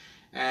it.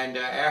 And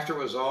after it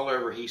was all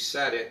over, he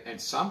said it,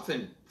 and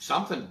something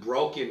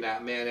broke in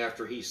that man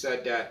after he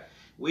said that.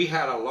 We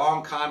had a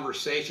long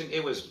conversation.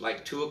 It was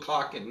like 2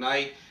 o'clock at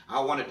night.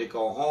 I wanted to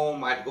go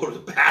home. I had to go to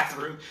the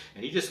bathroom,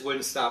 and he just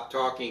wouldn't stop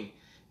talking.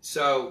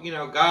 So, you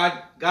know,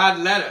 God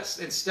led us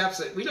in steps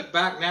that we look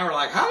back now, we're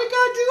like, how did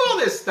God do all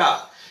this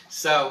stuff?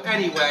 So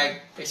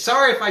anyway,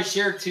 sorry if I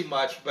shared too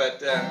much,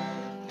 but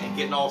and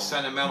getting all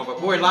sentimental. But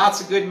boy, lots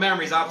of good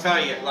memories. I'll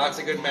tell you, lots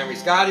of good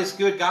memories. God is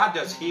good. God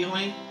does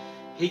healing.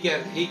 He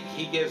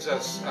gives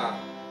us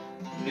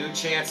new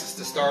chances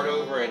to start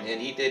over, and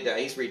he did that.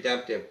 He's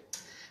redemptive.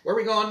 Where are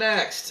we going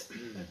next?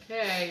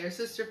 Okay, your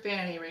sister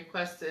Fanny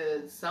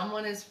requested,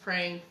 someone is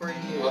praying for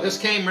you. Well, this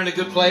came in a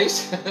good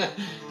place,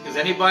 because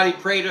anybody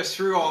prayed us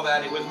through all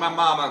that. It was my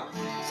mama.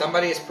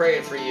 Somebody is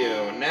praying for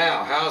you.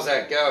 Now, how's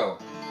that go?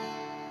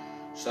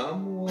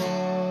 Someone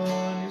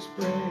is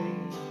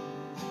praying.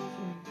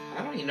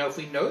 I don't even know if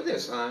we know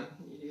this, hon.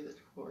 You do the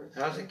chorus.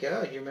 How's it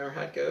go? You remember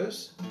how it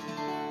goes?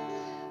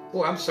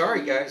 Oh, I'm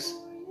sorry, guys.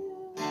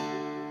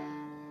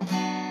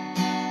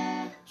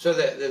 So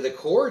the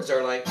chords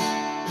are like...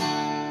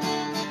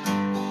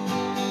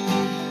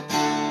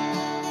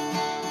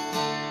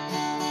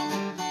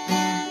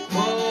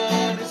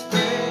 One is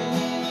praying.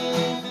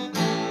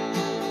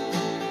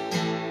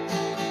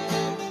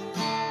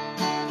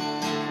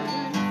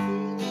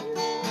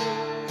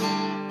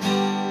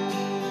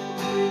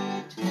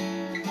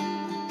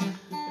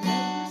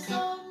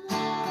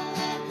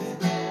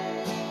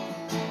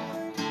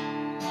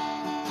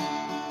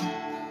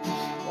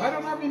 Why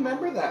don't I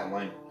remember that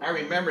one? I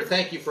remember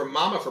thank you for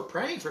Mama for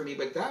praying for me,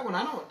 but that one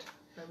I don't.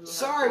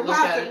 Sorry, we'll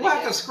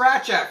have to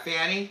scratch that,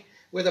 Fanny,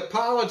 with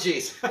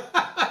apologies.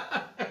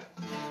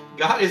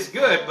 God is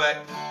good, but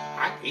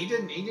he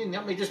didn't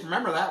help me just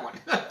remember that one.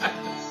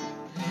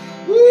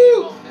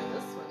 Woo!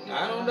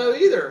 I don't know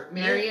either.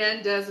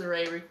 Marianne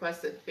Desiree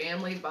requested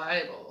Family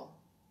Bible.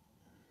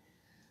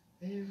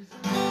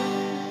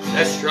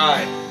 Let's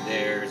try it.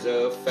 There's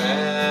a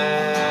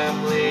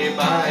family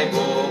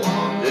Bible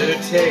on the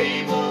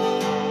table.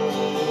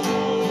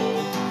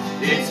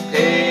 Its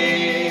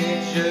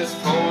pages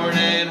torn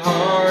and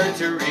hard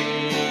to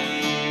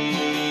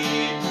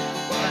read.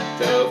 But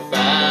the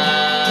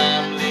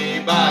family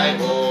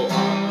Bible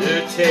on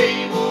the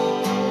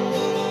table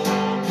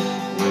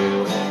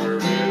will ever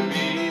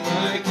be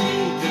my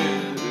key to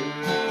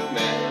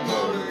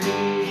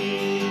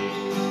memory.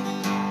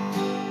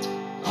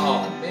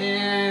 Oh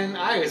man,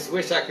 I just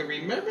wish I could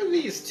remember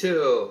these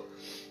two.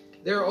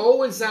 They're old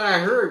ones that I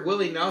heard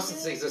Willie Nelson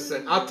sings this.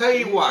 And I'll tell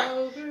you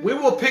what, we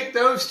will pick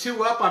those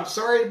two up. I'm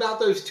sorry about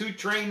those 2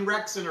 train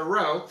wrecks in a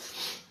row,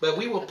 but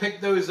we will pick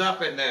those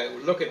up and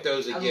look at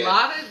those again. A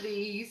lot of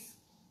these,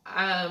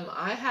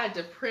 I had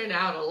to print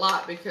out a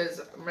lot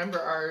because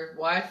remember our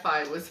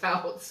Wi-Fi was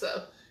out, so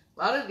a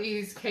lot of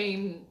these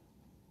came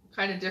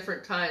kind of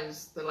different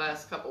times the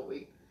last couple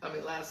weeks. I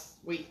mean, last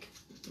week.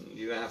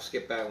 You're going to have to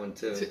skip that one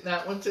too.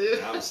 That one too?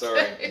 I'm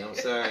sorry. I'm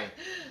sorry.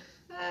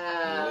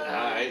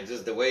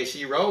 Just the way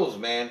she rolls,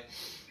 man.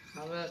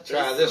 How about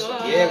try this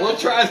one? Yeah, we'll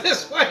try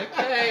this one.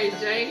 Okay,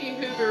 Janie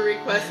Hoover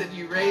requested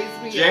you raise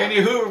me Janie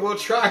up. Hoover, we'll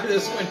try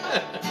this one.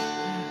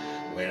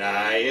 When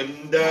I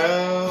am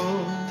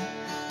down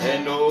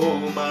and oh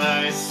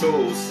my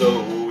soul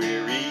so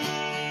weary,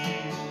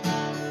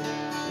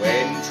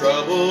 when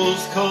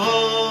troubles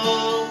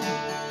come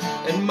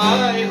and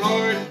my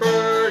heart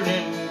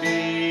burning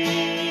be,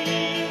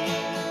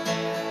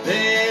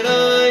 then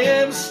I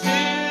am still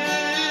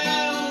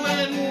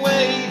and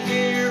wait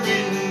here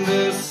in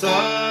the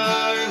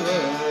silence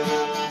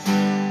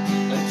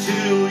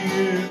until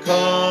you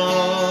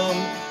come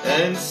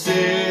and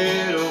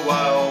sit a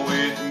while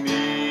with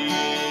me.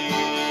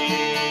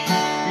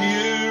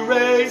 You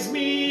raise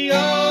me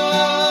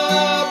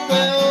up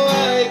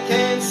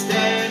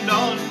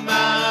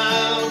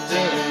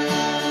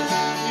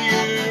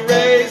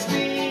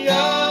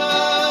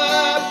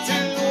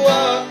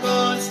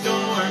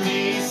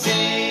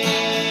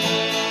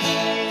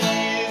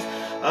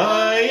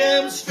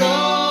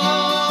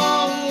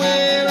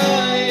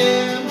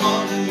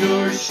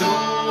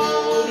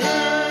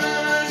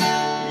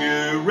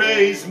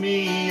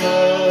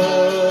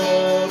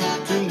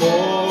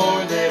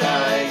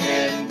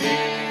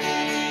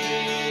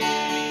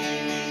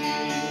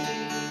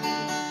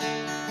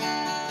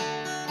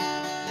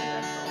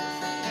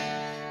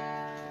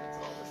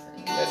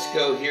Let's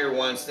go here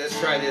once. Let's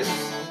try this.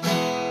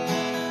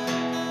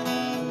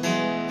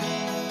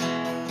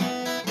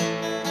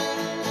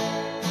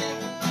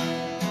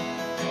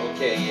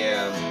 Okay,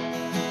 yeah.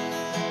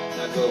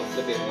 Now go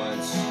flip it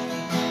once.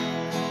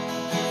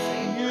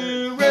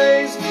 You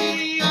raise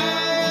me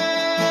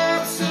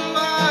up so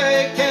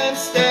I can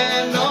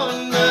stand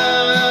on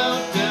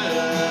mountains.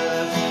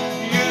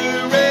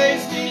 You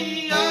raise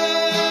me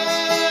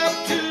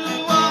up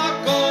to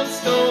walk on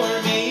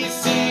stormy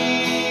seas.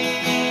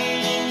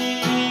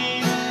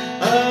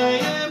 I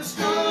am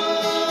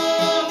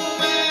strong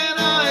when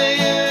I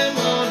am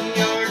on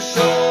your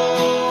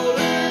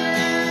shoulders.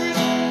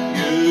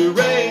 You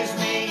raise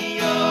me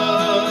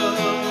up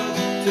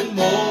to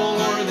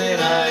more than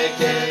I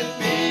can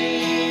be.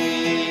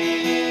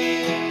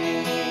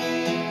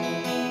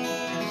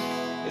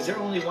 Is there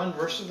only one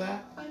verse of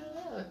that? I don't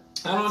know.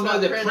 I don't know.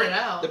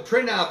 The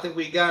printout that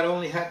we got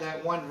only had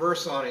that one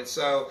verse on it.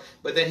 So,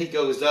 but then he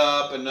goes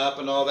up and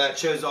all that.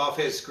 Shows off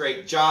his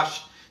great.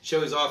 Josh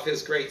shows off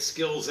his great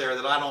skills there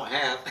that I don't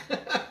have.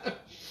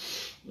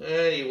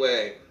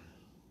 Anyway,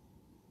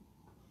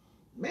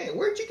 man,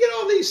 where'd you get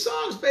all these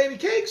songs, baby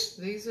cakes?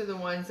 These are the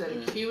ones that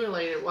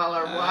accumulated while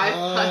our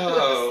Wi-Fi was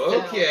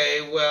down.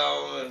 Okay.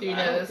 Well, Do you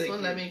know this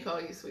one? Let me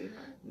call you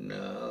sweetheart.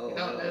 No, You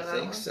don't I know don't that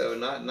think one? so.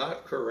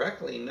 Not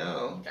correctly.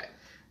 No. Okay.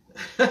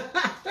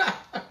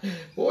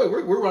 Boy,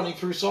 we're running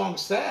through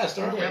songs fast,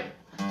 aren't Yep.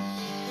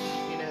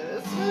 You know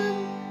this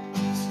one? we?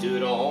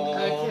 Stood on.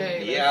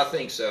 Okay, Yeah, I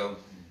think so.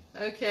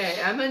 Okay,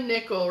 Emma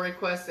Nickel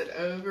requested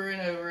over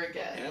and over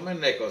again. Emma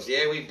Nichols.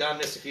 Yeah, we've done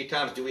this a few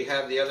times. Do we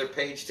have the other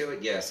page to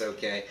it? Yes,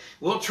 okay.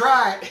 We'll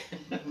try it.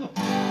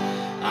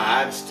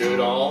 I've stood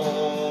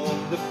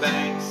on the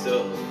banks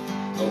of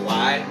a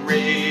wide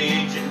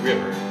raging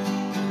river,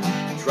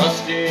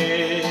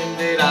 trusting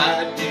that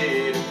I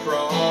did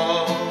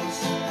cross.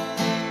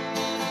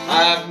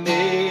 I've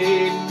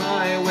made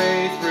my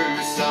way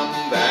through some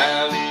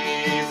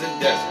valleys and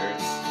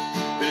deserts,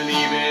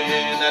 believing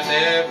I'd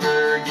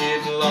never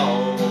get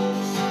lost.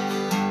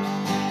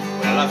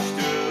 Well, I've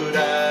stood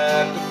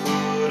at the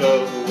foot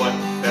of what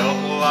felt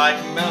like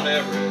Mount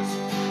Everest,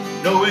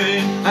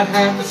 knowing I'd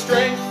have the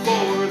strength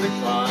for the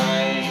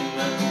climb.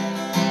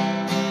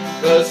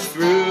 'Cause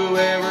through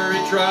every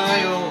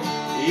trial,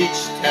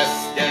 each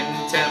test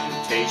and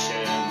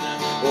temptation,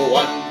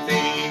 one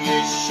thing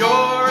is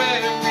sure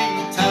every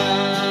time.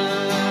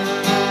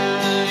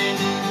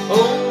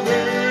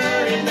 Over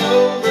and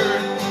over,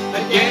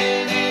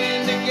 again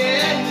and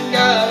again,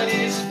 God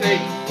is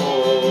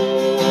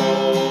faithful.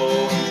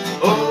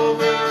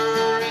 Over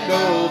and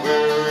over,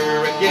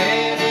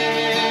 again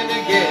and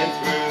again,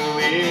 through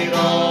it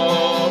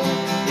all,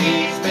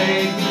 He's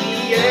made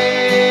me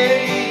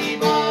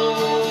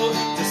able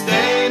to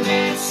stand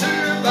and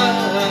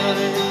survive,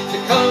 to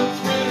come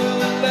through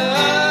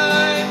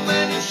alive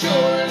when it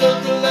sure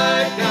looked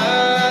like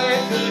I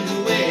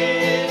couldn't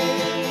win.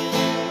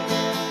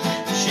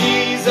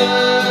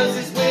 Jesus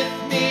is with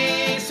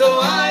me, so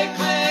I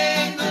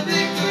claim the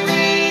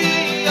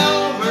victory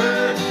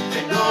over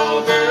and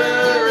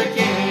over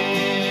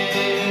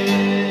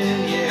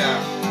again. Yeah.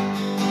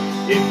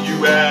 If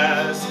you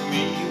ask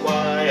me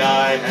why,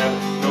 I have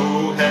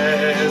no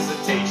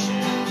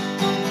hesitation,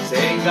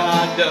 saying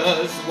God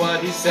does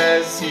what He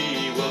says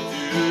He will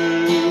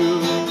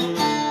do.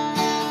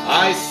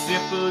 I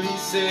simply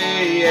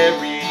say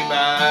every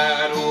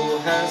battle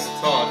has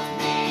taught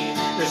me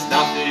there's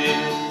nothing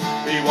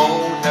He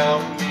won't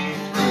help me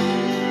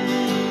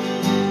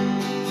through.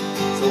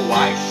 So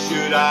why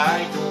should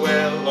I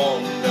dwell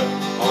on the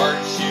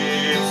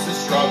hardships and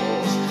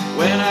struggles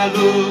when I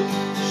look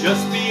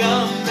just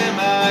beyond them?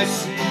 I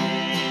see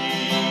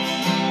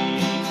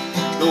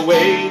the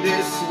way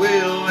this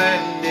will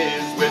end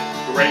is with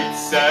great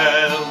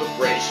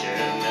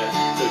celebration.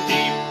 So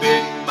deep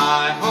in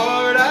my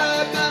heart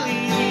I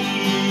believe.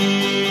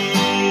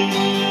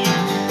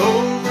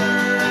 Over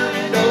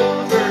and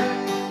over,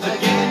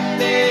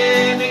 again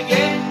and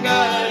again,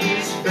 God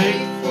is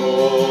faithful.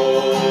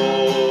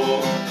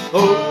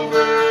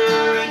 Over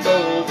and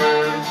over,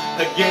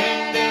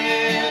 again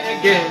and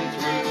again,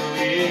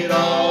 through it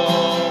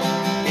all,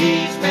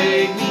 He's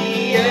made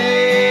me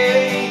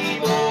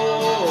able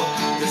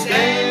to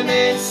stand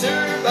and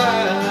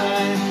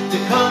survive, to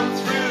come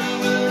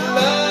through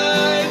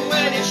alive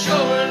when it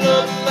sure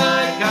looked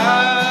like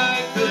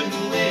I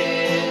couldn't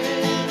win.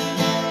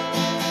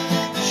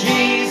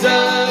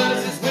 Jesus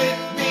is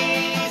with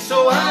me,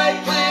 so I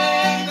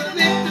claim the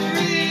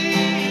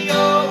victory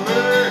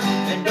over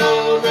and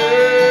over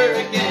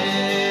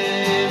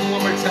again.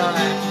 One more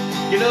time.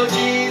 You know,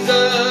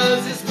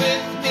 Jesus is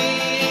with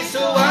me,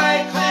 so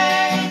I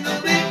claim the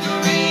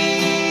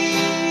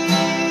victory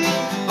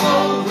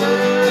over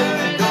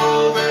and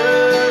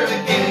over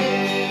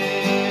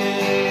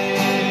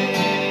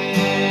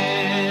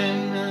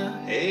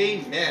again.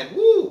 Amen.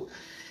 Woo!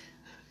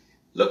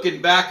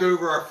 Looking back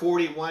over our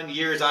 41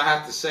 years, I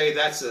have to say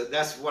that's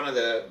one of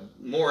the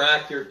more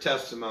accurate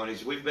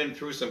testimonies. We've been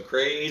through some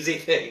crazy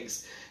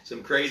things,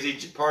 some crazy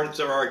parts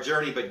of our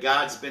journey, but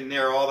God's been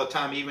there all the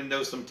time, even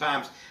though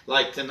sometimes,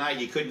 like tonight,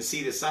 you couldn't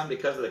see the sun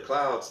because of the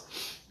clouds.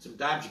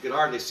 Sometimes you could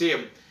hardly see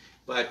him.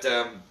 But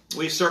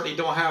we certainly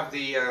don't have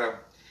the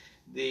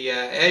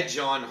edge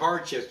on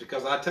hardships,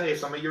 because I'll tell you,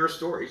 some of your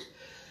stories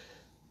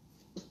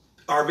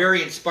are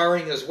very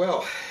inspiring as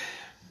well.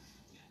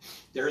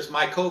 There's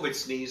my COVID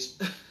sneeze.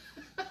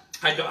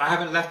 I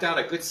haven't left out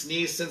a good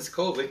sneeze since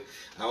COVID.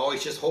 I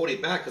always just hold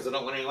it back because I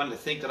don't want anyone to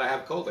think that I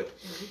have COVID.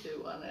 You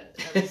do one at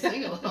every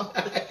sing-along.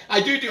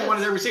 I do one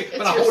at every sing-along,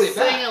 but I hold it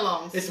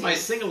back. It's my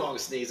sing-along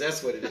sneeze.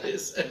 That's what it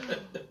is.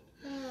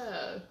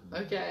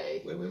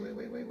 Okay.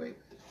 Wait.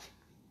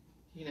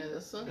 You know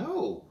this one?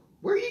 No.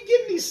 Where are you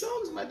getting these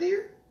songs, my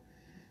dear?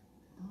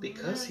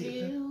 Because he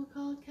hill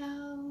called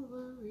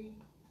Calvary,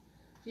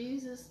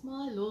 Jesus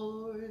my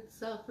Lord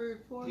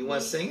suffered for me. You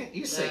want to sing it?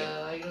 You sing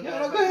it.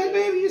 No, go ahead,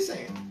 baby. You sing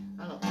it.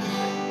 I don't think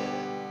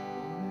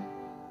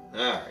I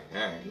All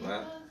right.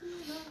 Well,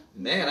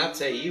 man, I'll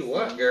tell you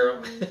what,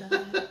 girl.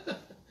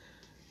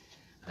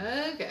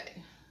 Okay.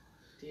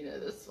 Do you know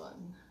this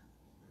one?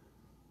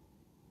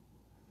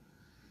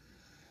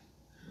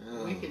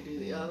 Oh, we could do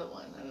the other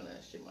one. I don't know.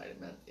 She might have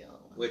meant the other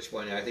one. Which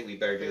one? I think we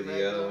better do The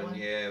the other regular one. one?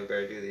 Yeah, we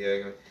better do the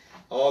other one.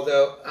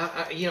 Although,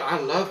 I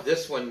love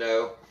this one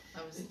though.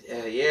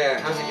 Yeah.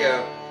 How's it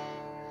go?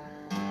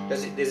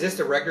 Is this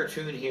the regular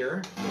tune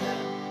here? Yeah.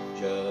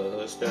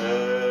 Just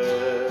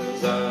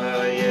as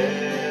I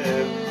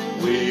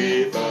am,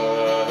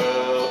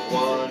 without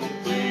one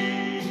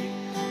plea,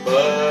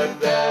 but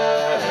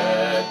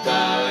that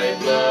thy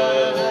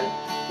blood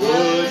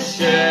was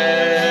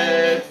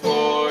shed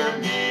for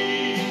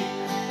me,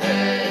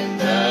 and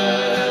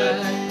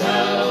that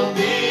thou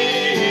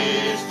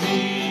bidst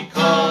me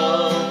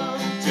come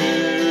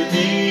to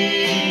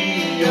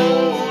thee,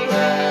 O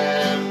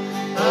Lamb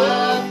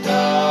of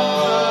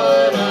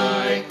God,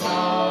 I come.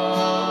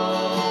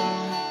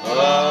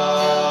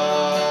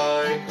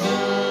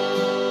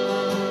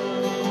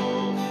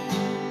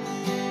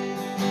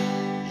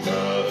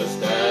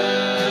 Just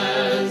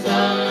as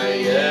I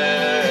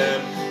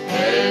am,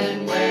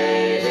 and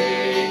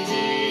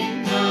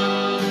waiting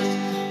not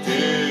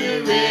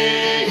to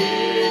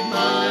rid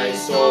my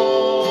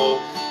soul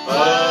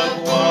of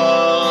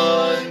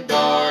one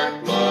dark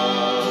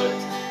blood,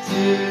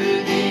 to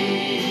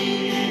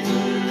thee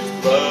whose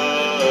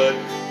blood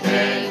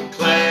can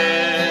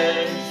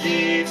cleanse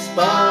each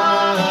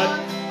spot,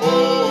 O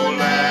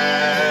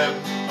Lamb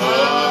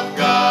of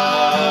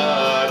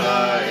God,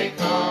 I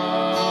come,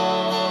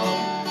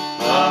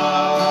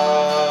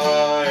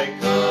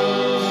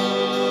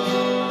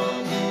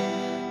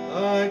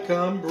 I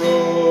come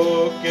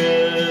broken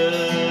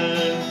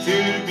to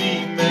be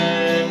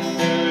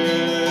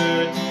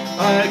mended,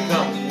 I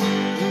come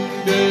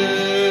wounded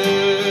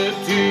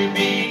to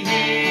be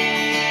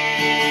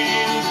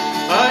healed,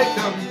 I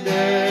come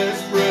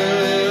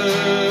desperate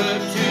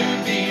to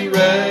be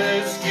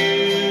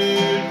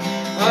rescued,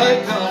 I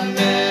come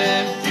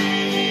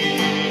empty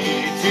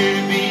to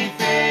be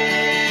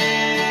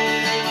filled,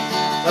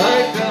 I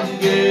come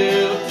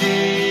guilty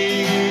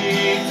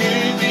to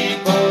be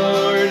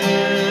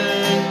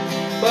pardoned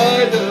by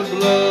the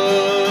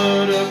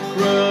blood of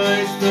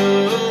Christ the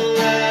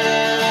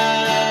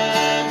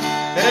Lamb,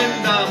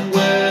 and I'm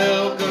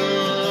welcome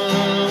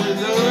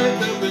with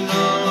open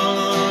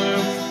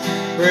arms.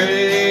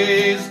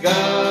 Praise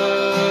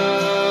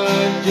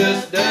God,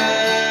 just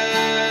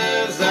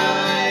as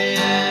I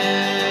am,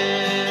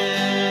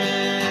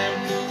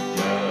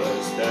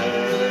 just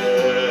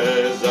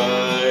as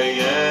I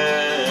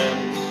am.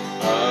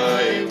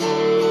 I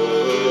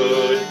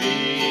would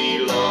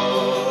be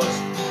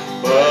lost,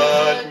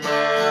 but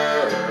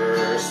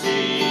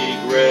mercy,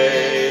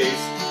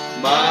 grace,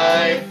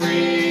 my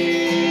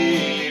freedom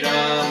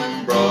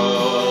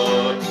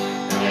brought,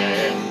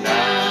 and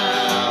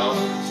now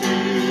to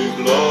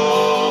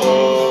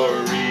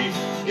glory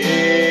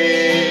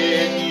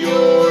in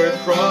your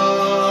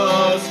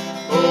cross,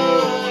 O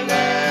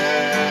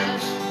Lamb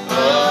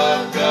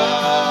of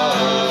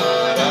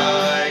God,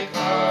 I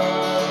come,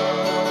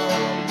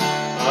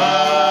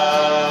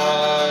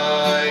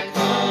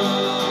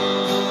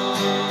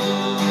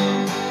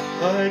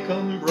 I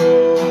come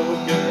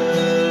broken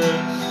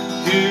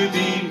to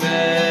be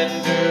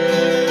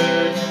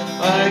mended,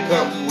 I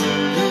come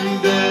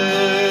wounded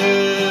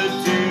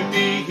to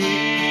be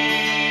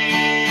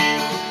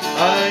healed, I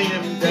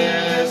am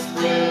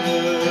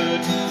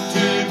desperate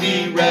to be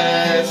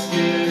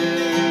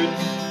rescued,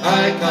 I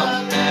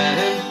come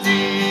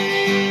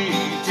empty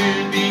to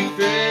be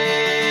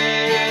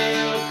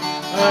filled,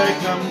 I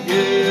come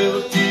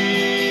guilty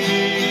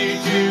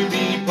to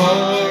be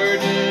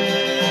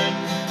pardoned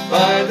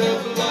by the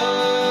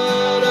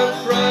blood of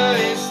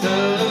Christ the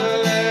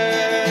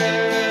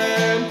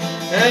Lamb,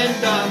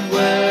 and I'm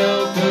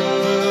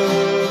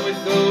welcome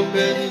with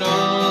open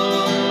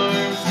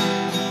arms.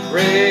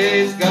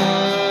 Praise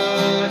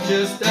God,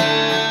 just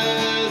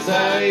as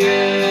I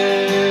am.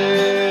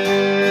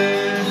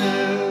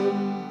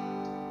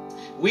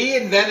 We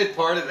invented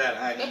part of that,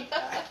 honey.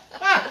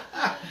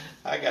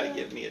 I gotta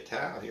give me a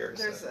towel here.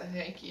 There's So. a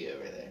hanky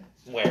over there.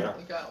 Where?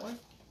 You got one?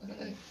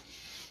 Okay.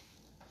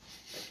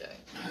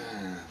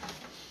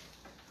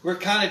 We're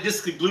kind of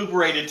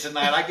disgluberated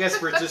tonight. I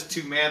guess we're just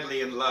too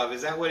madly in love.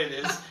 Is that what it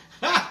is?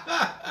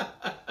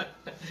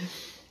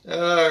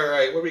 All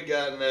right, what we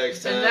got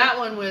next? And that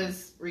one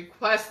was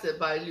requested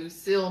by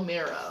Lucille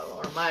Miro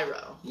or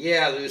Miro.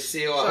 Yeah,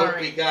 Lucille. I hope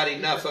we got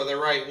enough of the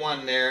right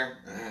one there.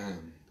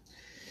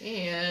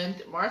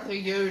 And Martha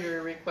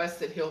Yoder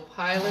requested He'll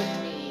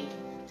Pilot Me.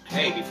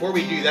 Hey, before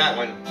we do that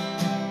one,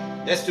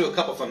 let's do a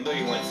couple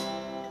familiar ones.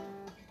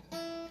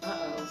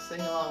 Uh-oh,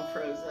 Singalong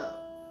froze up.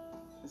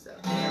 Is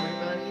that for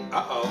everybody?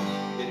 Uh-oh.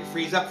 Did it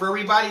freeze up for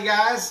everybody,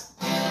 guys?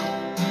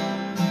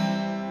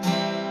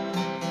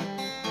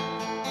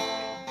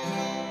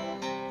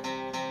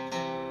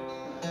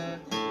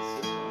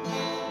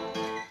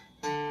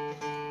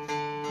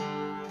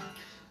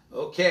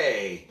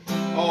 Okay.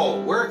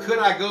 Oh, where could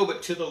I go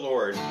but to the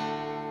Lord?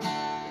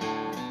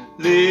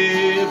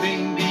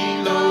 Living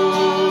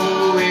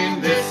below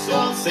in this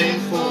old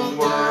sinful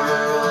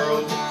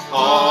world,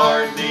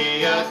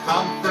 hardly a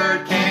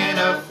comfort can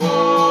afford.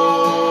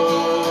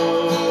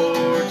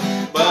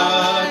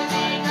 But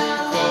when I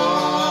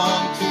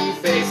come to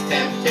face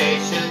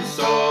temptation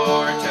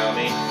sore, tell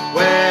me,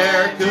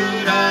 where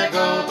could I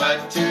go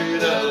but to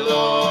the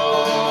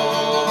Lord?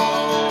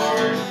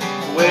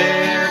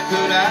 Where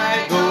could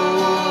I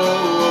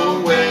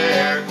go?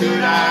 Where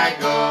could I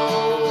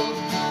go?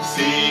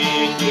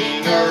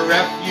 Seeking a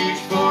refuge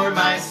for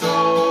my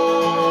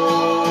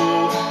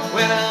soul.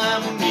 When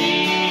I'm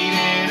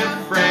needing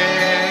a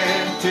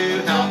friend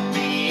to help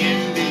me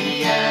in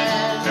the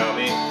end, tell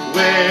me,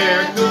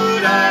 where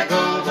could I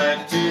go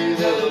but to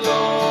the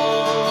Lord?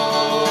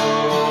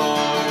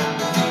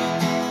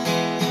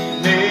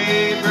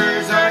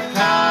 Neighbors are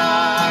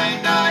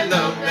kind, I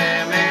love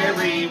them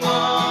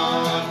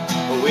everyone.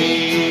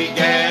 We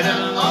get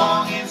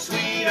along in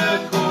sweet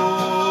accord.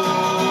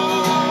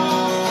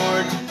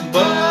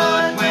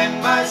 But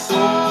when my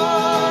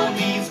soul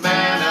needs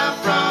manna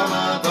from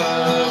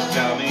above,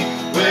 tell me,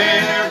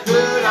 where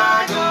could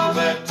I go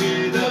but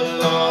to the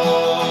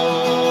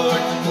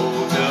Lord?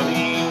 Oh, tell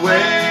me,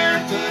 where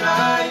could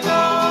I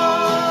go?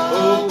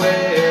 Oh,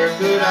 where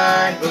could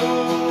I go?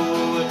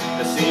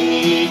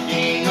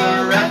 Seeking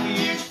a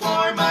refuge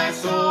for my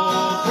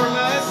soul,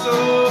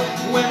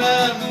 when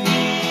I'm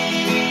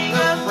needing a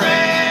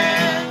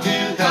friend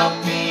to help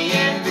me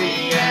in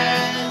the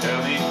end.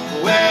 Tell me,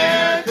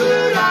 where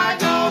could I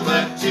go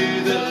but to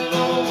the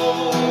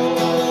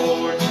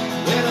Lord?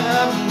 When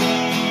I'm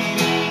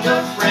needing a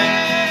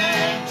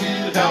friend to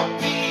help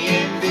me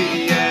in the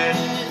end.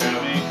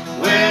 Tell me,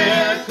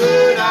 where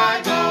could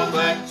I go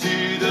but to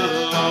the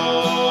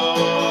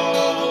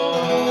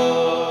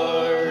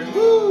Lord?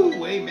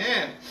 Woo,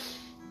 amen.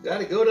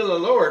 Gotta go to the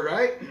Lord,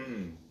 right?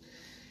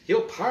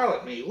 He'll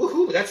pilot me.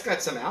 Woohoo! That's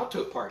got some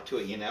alto part to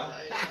it, you know.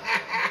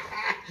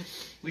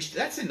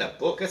 That's in the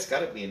book. That's got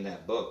to be in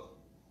that book.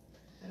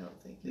 I don't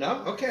think.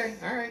 No? Okay.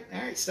 All right.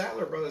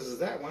 Statler Brothers is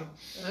that one.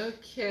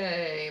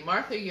 Okay.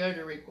 Martha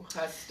Yoder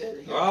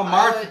requested He'll Well,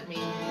 Pilot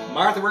Me.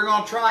 Martha, we're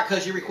going to try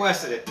because you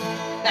requested it.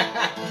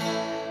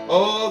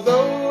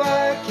 Although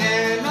I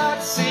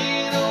cannot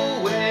see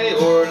the way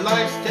or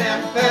life's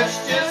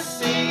tempestuous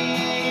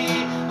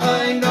sea,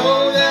 I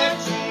know that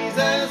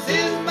Jesus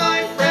is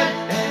my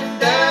friend and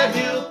that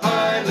He'll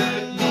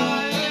pilot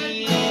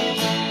me.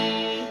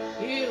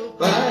 He'll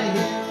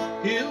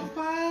pilot. He'll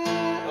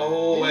pilot.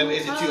 Oh, wait,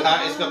 is it too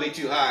high? It's going to be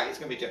too high. It's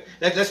going to be too.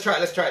 Let's try it.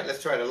 Let's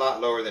try it a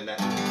lot lower than that.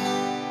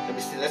 Let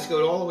me see. Let's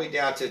go all the way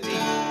down to D.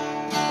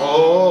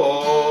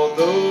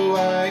 Although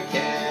I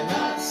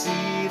cannot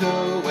see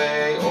the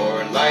way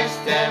or life's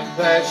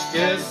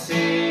tempestuous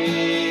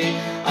sea,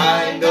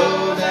 I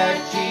know that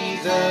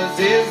Jesus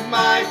is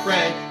my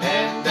friend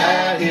and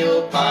that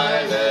He'll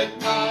pilot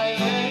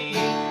me.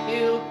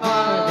 He'll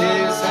pilot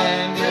His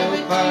hand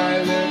He'll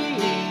pilot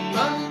me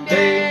from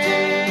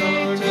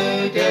day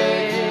to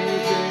day.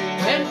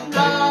 When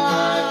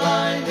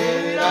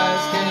blinded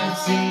eyes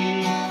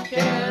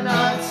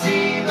cannot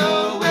see the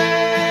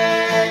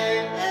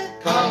way.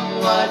 Come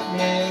what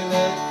may,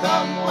 let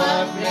come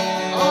what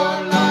may, or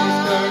life's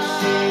dark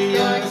sea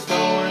or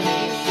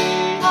stormy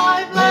sea.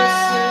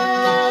 Blessed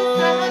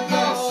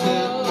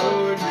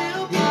Lord, He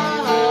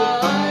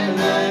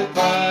will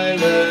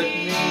pilot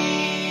me.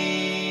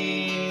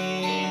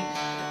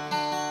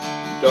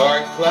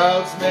 Dark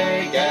clouds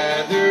may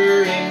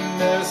gather in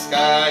the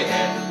sky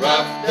and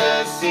rough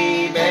the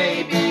sea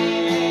may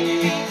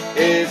be.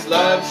 His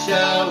love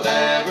shall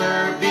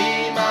ever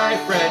be my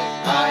friend.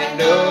 I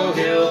know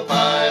He'll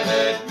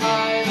pilot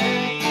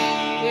me.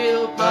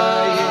 He'll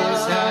By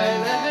His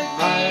hand,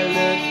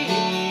 pilot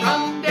me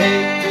from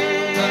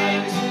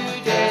day to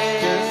day.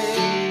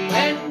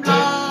 When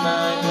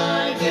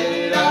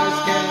blinded eyes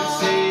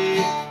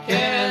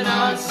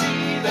cannot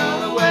see the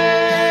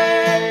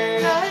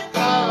way.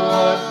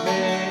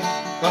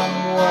 Come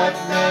what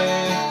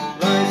may,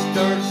 life's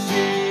dark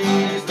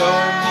seas,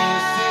 stormy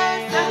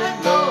seas,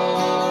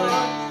 Lord,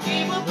 He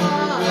will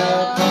pilot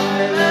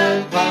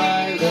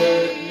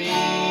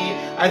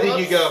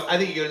I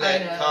think you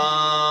let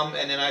come,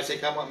 and then I say,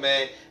 come what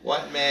may, come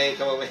what may.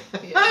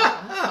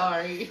 Yeah,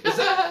 sorry.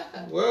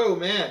 Whoa,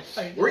 man.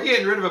 We're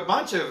getting rid of a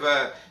bunch of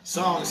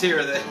songs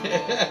here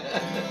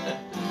that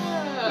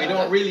we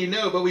don't really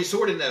know, but we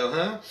sort of know,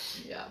 huh?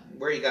 Yeah.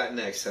 Where you got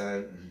next,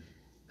 son?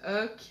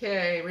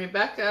 Okay,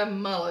 Rebecca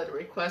Mullet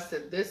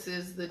requested "This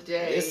Is the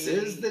Day." This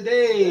is the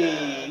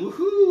day.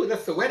 Woohoo!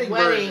 That's the wedding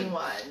version.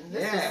 One.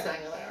 This is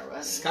sang at our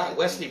wedding. Scott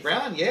Wesley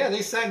Brown. Yeah,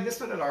 they sang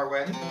this one at our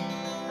wedding.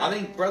 I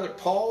think Brother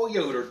Paul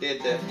Yoder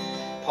did the.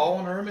 Paul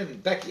and Irma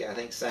and Becky, I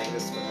think, sang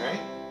this one,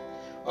 right?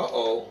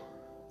 Uh-oh.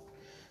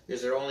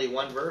 Is there only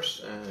one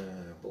verse?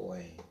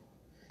 Boy.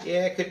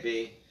 Yeah, it could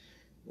be.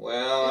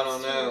 Well, I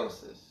don't know.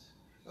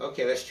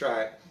 Okay, let's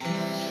try it.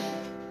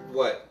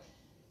 What?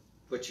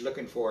 What you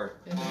looking for?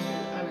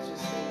 I was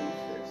just saying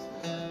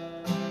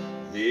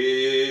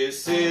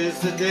This is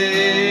the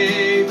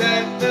day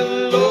that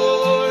the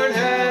Lord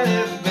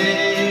hath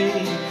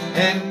made,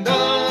 and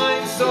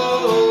I'm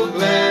so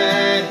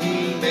glad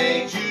He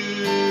made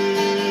you.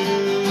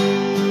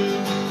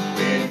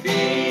 With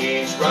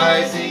each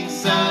rising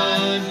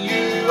sun,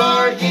 you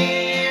are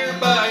here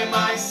by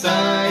my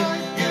side.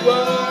 You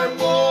are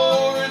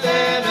more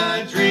than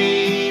a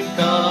dream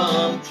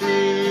come true.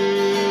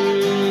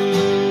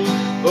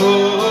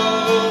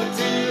 Oh,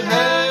 to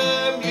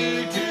have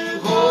you, to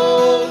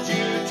hold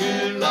you,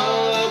 to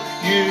love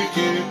you,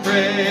 to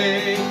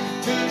pray,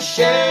 to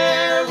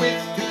share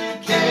with, to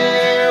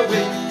care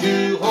with,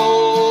 to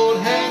hold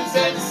hands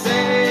and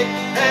say,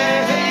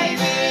 hey,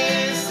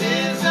 this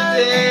is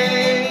the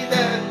day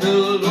that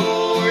the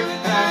Lord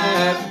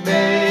hath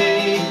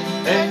made,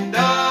 and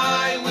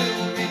I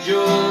will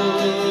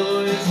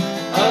rejoice,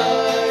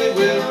 I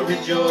will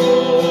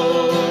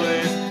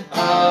rejoice,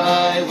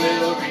 I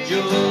will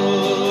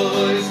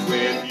rejoice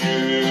with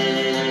you.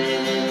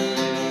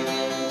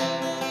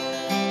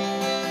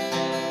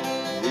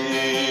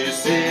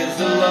 This is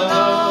the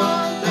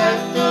love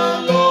that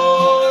the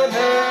Lord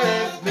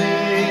hath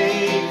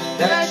made,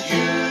 that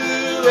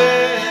you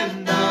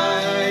and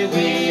I,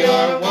 we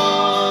are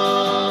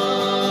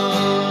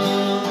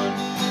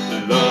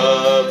one.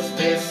 Love's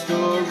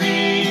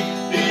mystery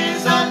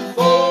is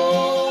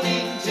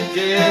unfolding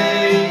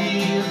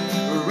today,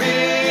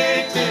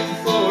 written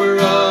for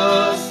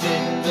us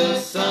in the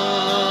sun.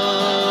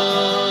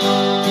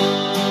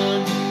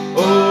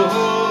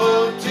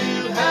 Oh,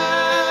 to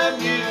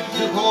have you,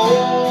 to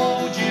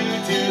hold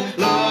you, to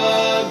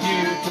love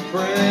you, to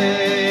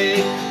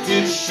pray,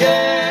 to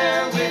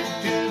share with,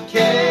 to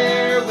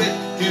care with,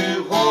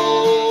 to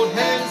hold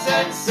hands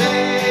and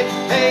say,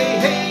 hey,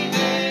 hey,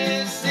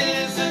 this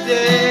is the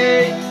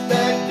day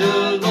that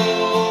the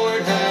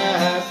Lord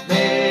hath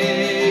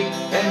made,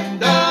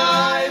 and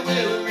I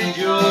will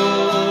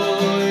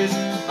rejoice,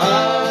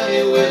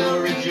 I will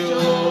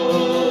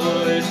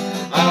rejoice,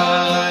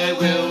 I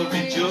will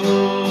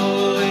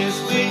rejoice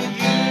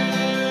with you.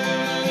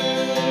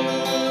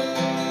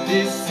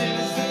 This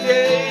is the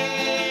day,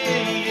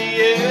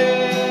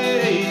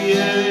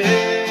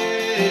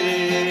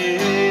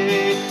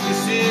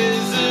 this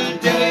is the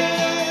day,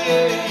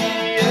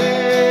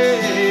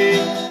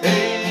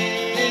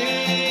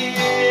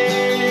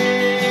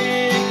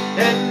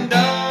 and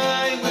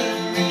I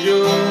will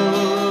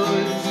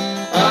rejoice,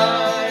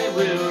 I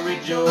will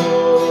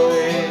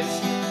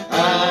rejoice,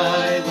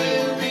 I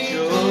will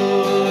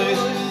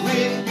rejoice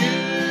with you.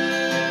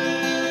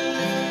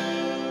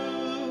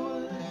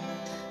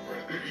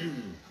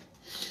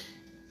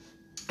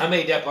 I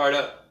made that part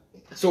up.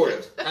 Sort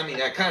of. I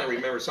mean, I kind of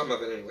remember some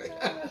of it anyway.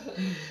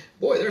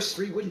 Boy, there's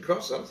 3 wooden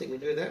crosses. I don't think we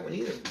knew that one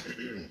either.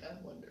 I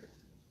wonder.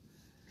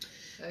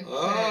 Okay.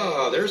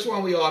 Oh, there's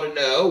one we ought to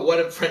know. What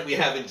a friend we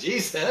have in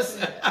Jesus.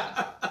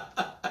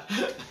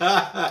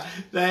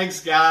 Thanks,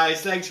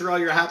 guys. Thanks for all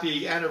your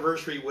happy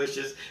anniversary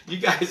wishes. You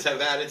guys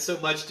have added so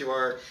much to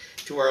our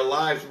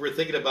lives. We were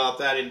thinking about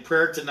that in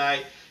prayer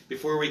tonight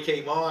before we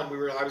came on.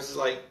 I was just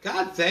like,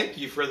 God, thank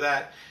you for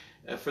that.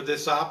 For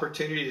this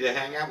opportunity to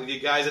hang out with you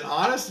guys. And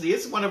honestly,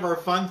 it's one of our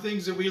fun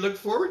things that we look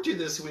forward to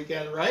this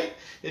weekend, right?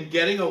 And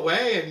getting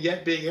away and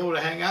yet being able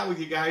to hang out with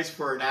you guys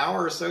for an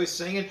hour or so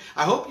singing.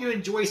 I hope you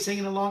enjoy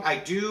singing along. I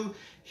do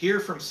hear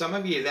from some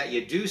of you that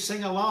you do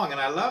sing along, and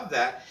I love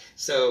that.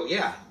 So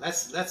yeah,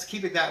 let's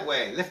keep it that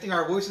way. Lifting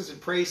our voices in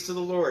praise to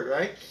the Lord,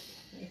 right?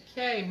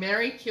 Okay,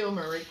 Mary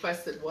Kilmer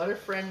requested "What a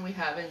Friend We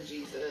Have in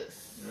Jesus."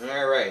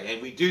 All right,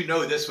 and we do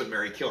know this one,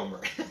 Mary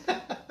Kilmer.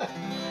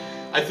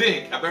 I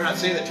think. I better not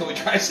say that until we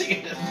try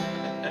singing it.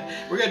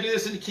 We're going to do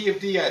this in the key of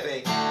D, I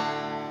think.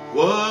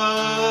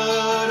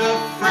 What a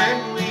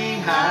friend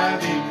we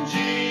have in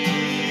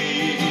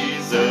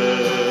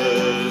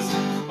Jesus,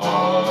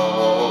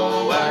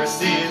 all our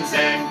sins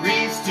and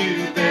griefs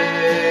to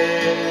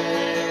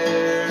bear.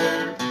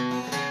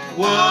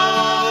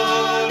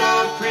 What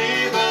a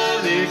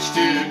privilege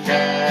to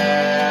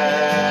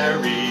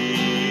carry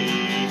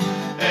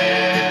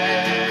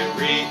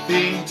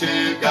everything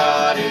to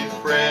God in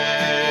prayer.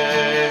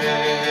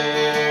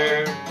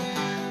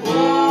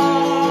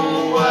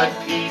 Oh, what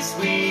peace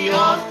we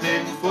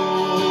often forfeit.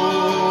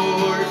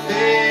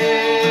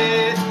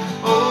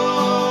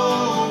 Oh,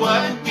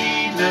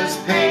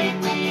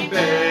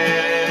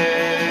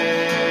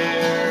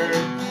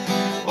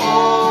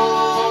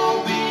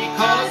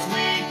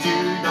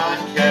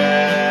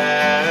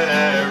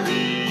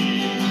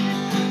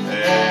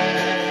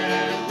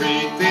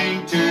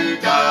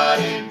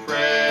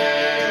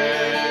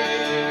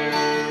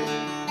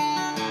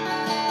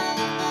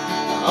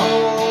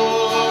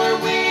 Are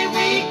we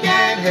weak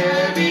and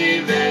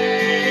heavy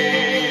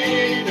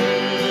laden?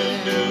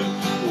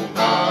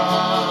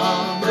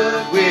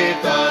 Cumbered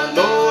with a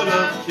load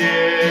of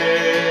care.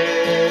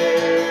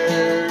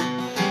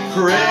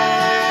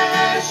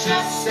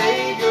 Precious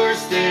Savior,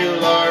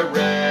 still our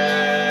refuge.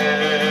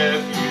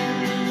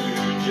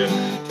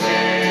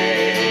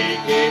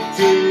 Take it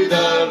to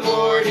the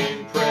Lord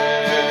in prayer.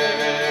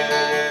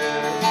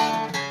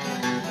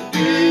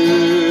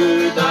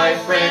 Do thy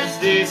friends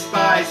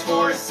despise,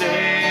 forsake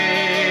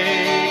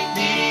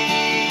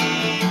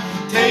thee?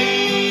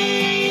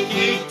 Take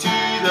it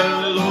to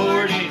the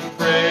Lord in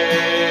prayer.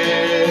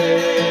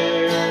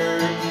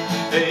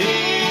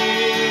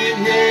 In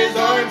his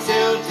arms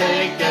he'll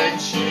take and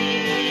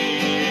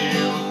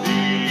shield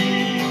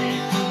thee.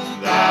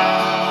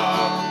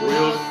 Thou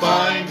wilt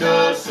find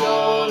a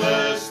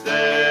solace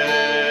there.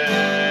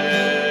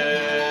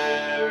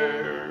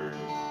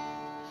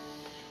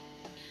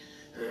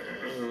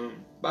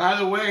 By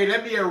the way,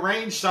 let me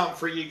arrange something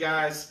for you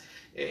guys.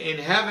 In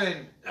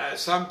heaven,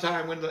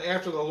 sometime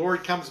after the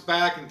Lord comes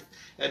back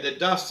and the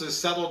dust has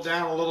settled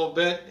down a little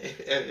bit,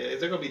 is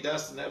there going to be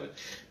dust in heaven?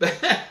 But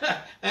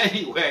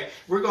anyway,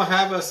 we're going to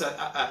have us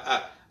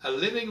a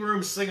living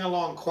room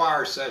sing-along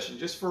choir session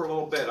just for a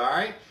little bit, all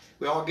right?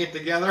 We all get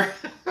together.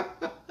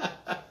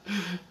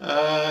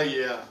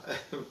 Yeah.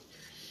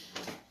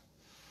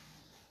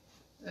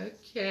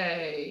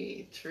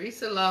 Okay.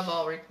 Teresa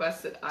Lovell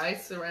requested I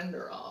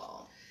Surrender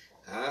All.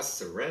 I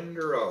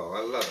surrender all.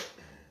 I love it.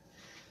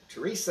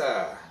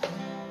 Teresa.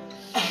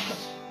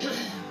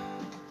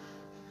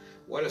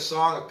 What a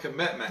song of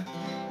commitment.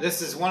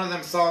 This is one of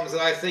them songs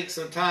that I think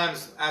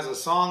sometimes as a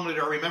song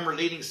leader, I remember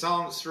leading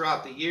songs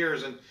throughout the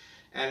years, and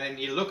then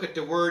you look at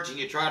the words and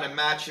you try to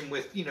match them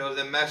with,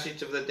 the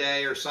message of the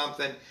day or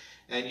something,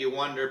 and you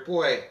wonder,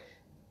 boy,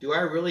 do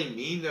I really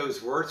mean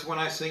those words when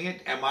I sing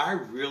it? Am I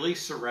really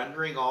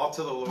surrendering all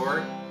to the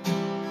Lord?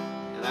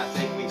 And I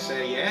think we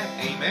say, yeah,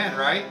 amen,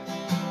 right?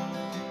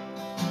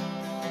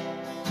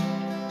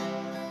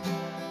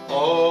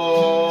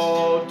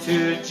 Oh,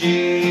 to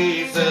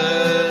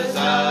Jesus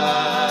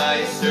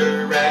I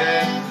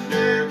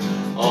surrender,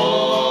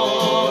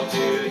 all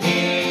to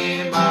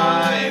him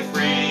I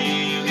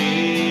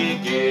freely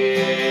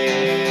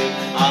give.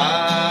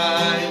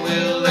 I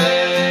will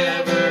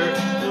ever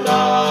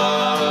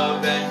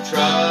love and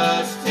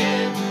trust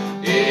him,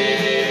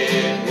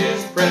 in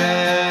his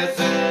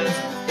presence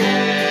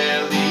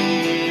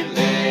daily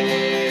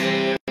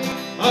live.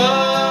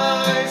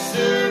 I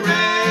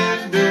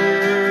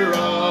surrender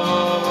all.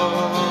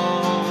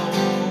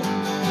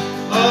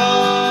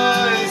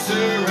 I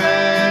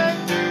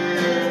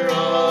surrender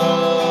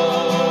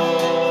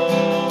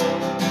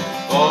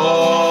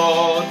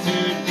all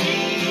to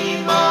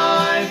thee,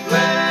 my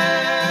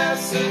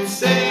blessed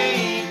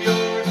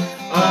Savior.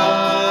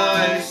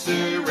 I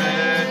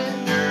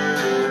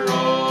surrender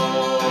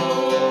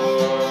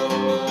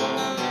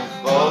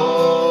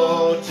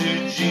all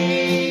to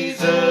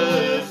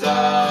Jesus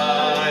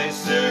I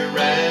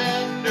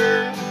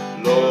surrender.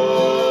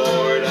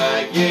 Lord,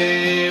 I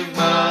give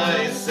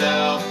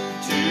myself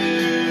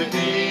to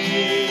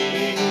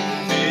thee.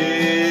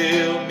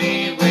 Fill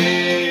me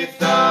with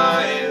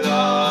thy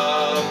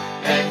love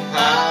and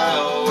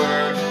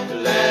power.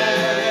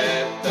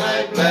 Let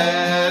thy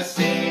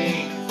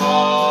blessing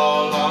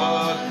fall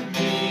on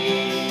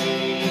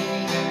me.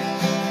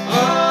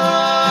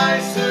 I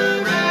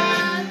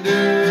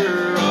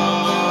surrender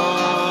all.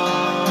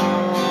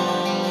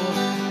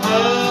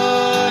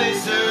 I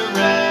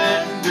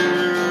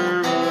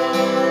surrender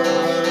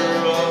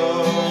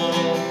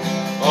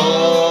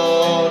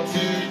all to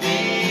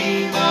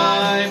thee,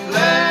 my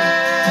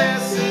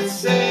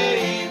blessed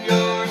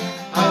Savior.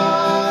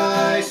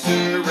 I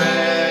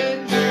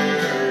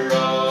surrender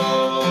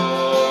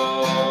all.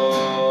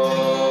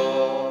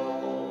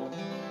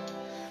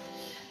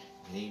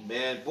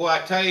 Amen. Boy, I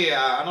tell you,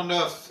 I don't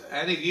know if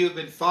any of you have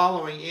been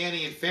following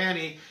Annie and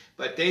Fanny,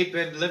 but they've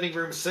been living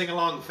room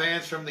sing-along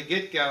fans from the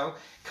get-go,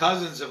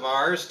 cousins of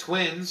ours,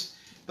 twins.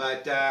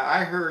 But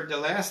I heard the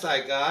last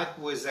I got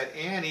was that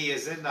Annie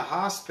is in the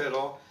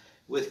hospital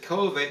with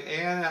COVID,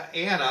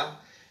 Anna,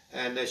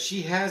 and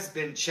she has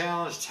been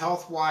challenged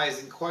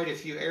health-wise in quite a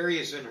few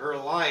areas in her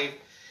life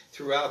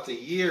throughout the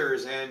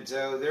years, and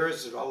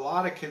there's a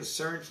lot of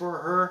concern for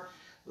her.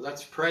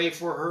 Let's pray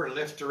for her and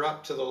lift her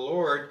up to the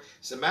Lord.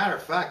 As a matter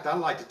of fact, I'd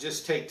like to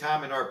just take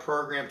time in our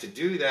program to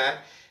do that,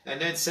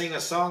 and then sing a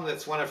song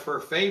that's one of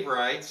her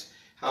favorites,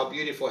 How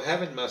Beautiful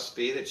Heaven Must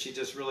Be, that she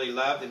just really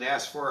loved and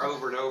asked for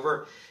over and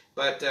over.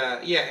 But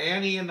yeah,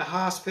 Annie in the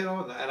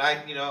hospital, and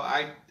I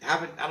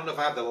don't know if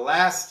I have the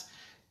last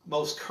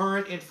most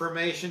current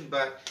information,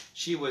 but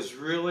she was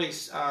really,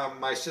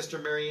 my sister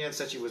Marianne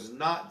said she was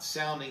not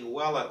sounding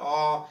well at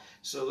all.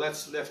 So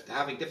let's lift,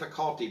 having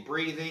difficulty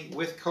breathing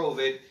with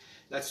COVID,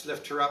 let's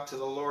lift her up to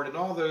the Lord and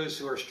all those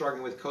who are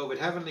struggling with COVID.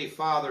 Heavenly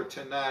Father,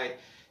 tonight,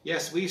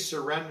 yes, we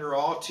surrender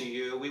all to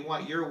you. We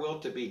want your will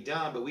to be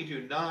done, but we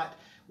do not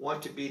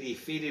want to be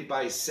defeated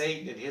by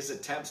Satan and his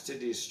attempts to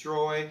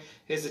destroy,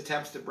 his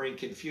attempts to bring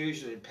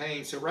confusion and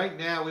pain. So right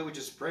now we would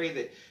just pray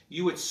that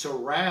you would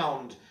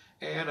surround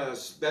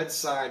Anna's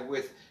bedside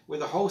with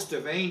a host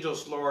of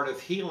angels, Lord,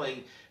 of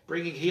healing,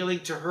 bringing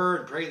healing to her,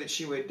 and pray that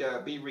she would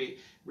be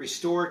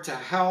restored to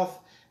health.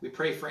 We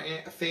pray for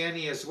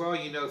Fanny as well.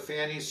 You know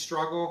Fanny's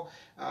struggle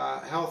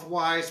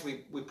health-wise.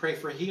 We pray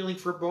for healing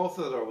for both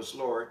of those,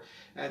 Lord.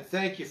 And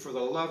thank you for the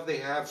love they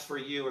have for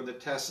you and the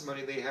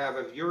testimony they have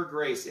of your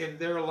grace in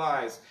their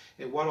lives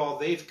and what all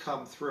they've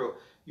come through.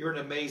 You're an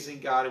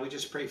amazing God, and we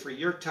just pray for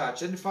your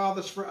touch. And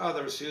fathers, for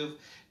others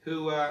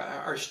who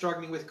are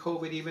struggling with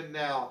COVID even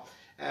now.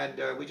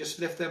 And we just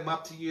lift them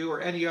up to you,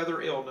 or any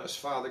other illness,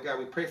 Father God.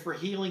 We pray for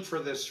healing for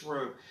this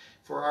room,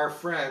 for our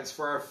friends,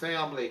 for our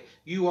family.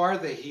 You are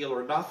the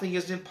healer. Nothing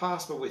is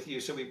impossible with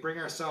you. So we bring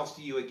ourselves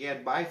to you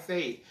again by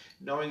faith,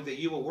 knowing that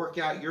you will work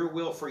out your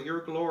will for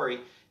your glory.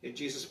 In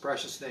Jesus'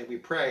 precious name we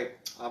pray.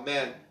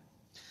 Amen.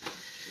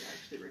 She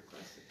actually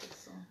requested this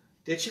song.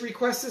 Did she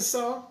request this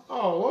song?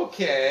 Oh,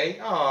 okay.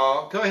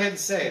 Oh, go ahead and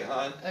say it,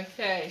 hon.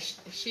 Okay,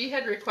 she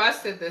had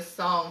requested this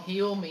song,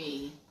 Heal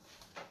Me.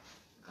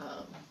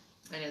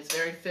 And it's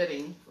very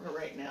fitting for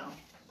right now.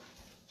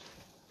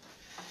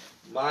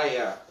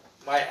 My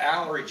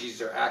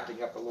allergies are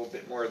acting up a little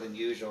bit more than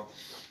usual.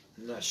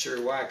 I'm not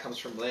sure why. It comes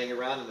from laying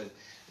around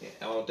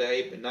all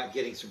day but not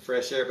getting some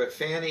fresh air. But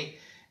Fanny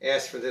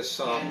asked for this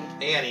song.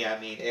 Annie,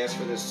 asked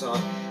for this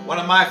song. One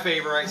of my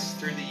favorites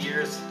through the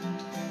years.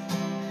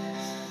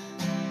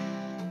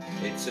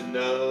 It's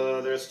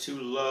another, it's too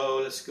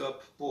low. Let's go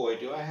up. Boy,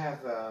 do I have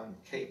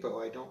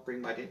capo? I didn't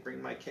bring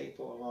my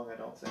capo along, I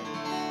don't think.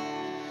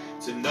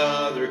 It's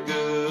another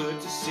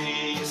good to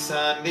see you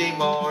Sunday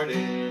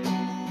morning.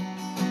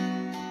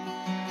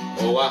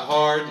 Oh, I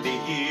hardly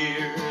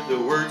hear the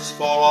words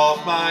fall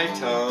off my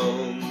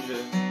tongue.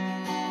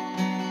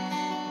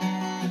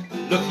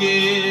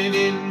 Looking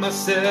in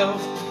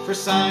myself for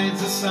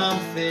signs of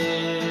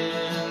something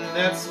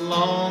that's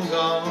long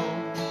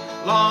gone,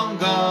 long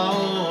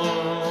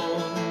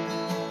gone.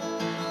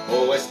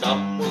 Oh, I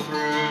stumble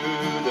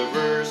through the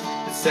verse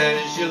that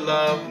says you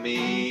love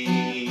me.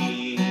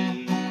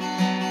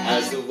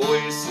 As the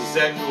voices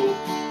echo,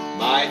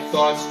 my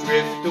thoughts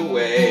drift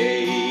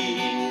away.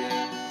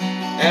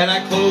 And I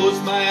close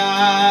my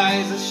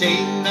eyes,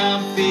 ashamed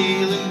I'm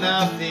feeling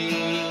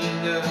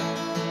nothing.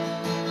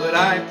 But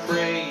I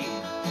pray,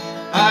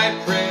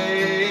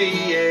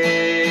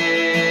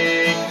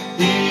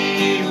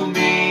 heal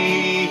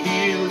me,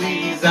 heal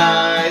these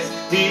eyes,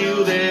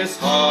 heal this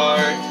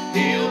heart,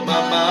 heal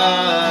my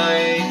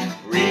mind.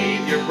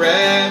 Breathe your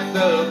breath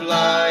of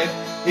life,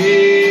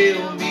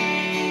 heal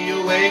me,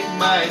 awake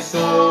my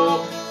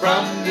soul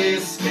from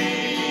this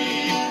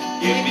sleep.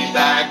 Give me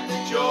back the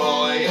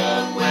joy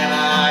of when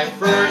I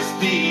first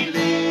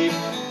believed.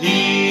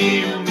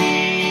 Heal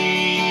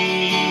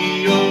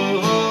me,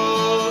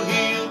 oh,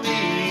 heal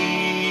me.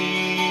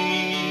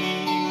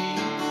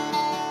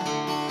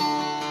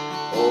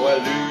 Oh, I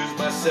lose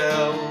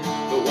myself,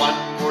 the one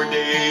more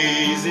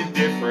day's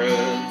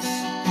indifference.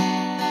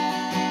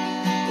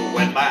 But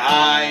when my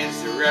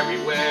eyes are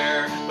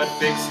everywhere but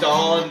fixed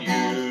on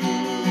you,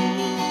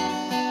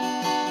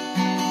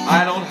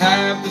 I don't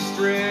have the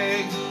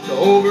strength to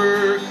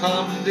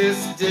overcome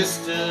this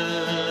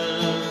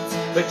distance,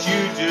 but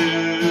you do,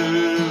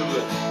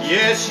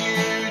 yes you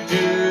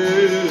do.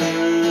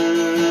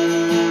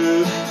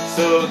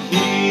 So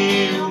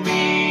heal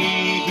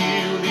me,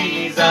 heal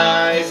these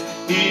eyes,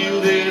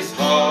 heal this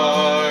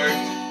heart,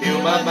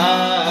 heal my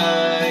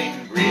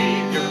mind.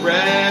 Breathe your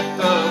breath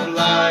of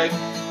life,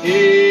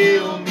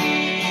 heal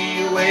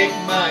me, wake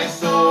my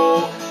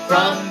soul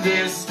from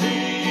this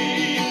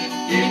sleep.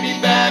 Give me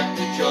back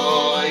the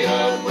joy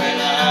of when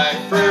I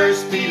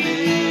first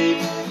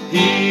believed.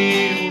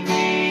 Heal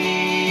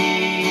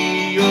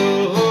me,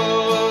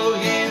 oh,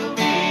 heal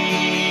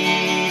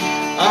me.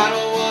 I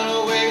don't want to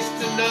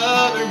waste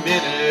another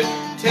minute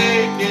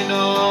taking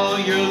all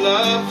your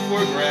love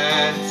for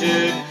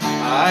granted.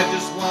 I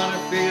just want to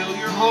feel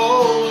your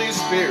Holy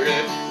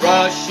Spirit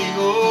rushing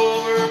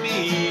over me.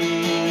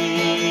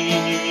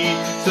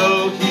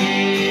 So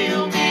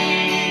heal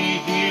me,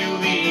 heal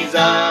these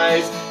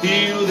eyes,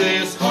 heal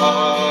this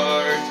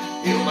heart,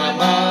 heal my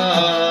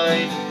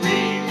mind.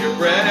 Breathe your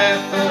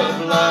breath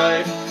of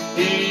life,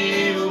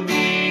 heal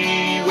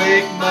me,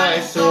 wake my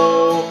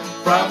soul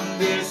from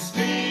this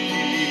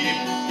sleep.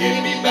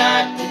 Give me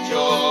back the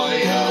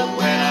joy of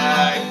when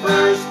I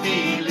first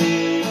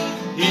believed.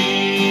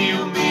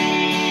 Heal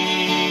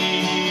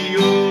me,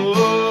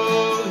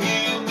 oh,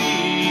 heal me,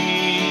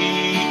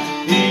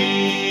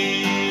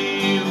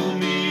 heal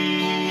me.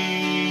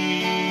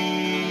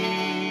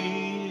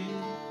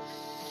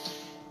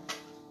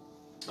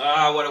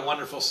 Ah, what a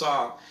wonderful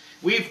song.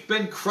 We've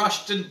been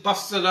crushed and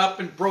busted up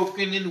and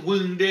broken and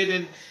wounded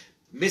and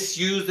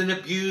misused and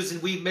abused,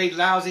 and we've made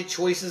lousy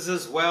choices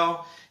as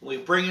well. And we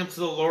bring them to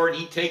the Lord, and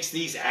He takes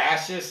these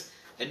ashes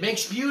and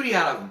makes beauty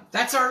out of them.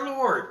 That's our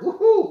Lord.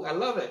 Woohoo! I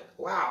love it.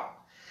 Wow.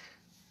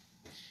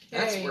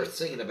 That's worth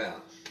singing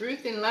about.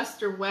 Ruth and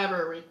Lester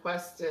Weber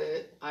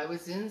requested, I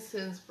was in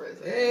sin's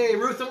prison. Hey,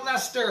 Ruth and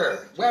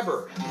Lester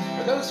Weber.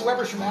 Are those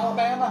Webers from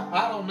Alabama?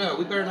 I don't know.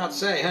 We better not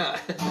say, huh?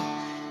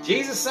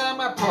 Jesus signed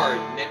my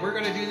pardon, and we're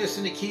going to do this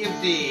in the key of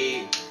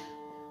D.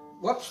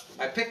 Whoops,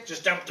 my pick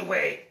just jumped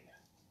away.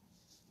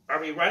 Are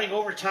we running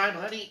over time,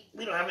 honey?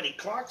 We don't have any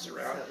clocks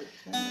around.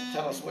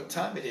 Tell us what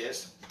time it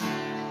is.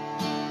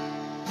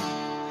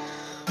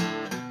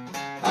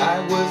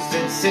 I was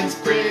in sin's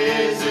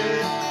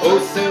prison, oh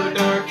so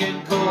dark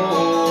and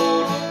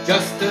cold,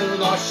 just a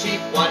lost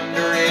sheep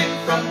wandering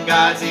from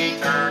God's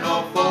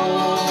eternal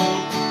fold.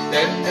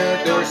 Then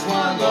the door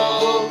swung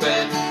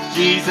open,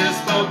 Jesus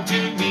spoke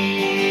to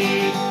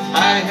me,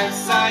 I have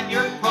signed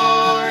your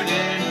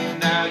pardon,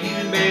 now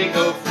you may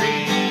go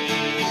free.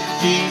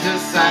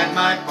 Jesus signed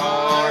my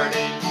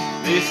pardon,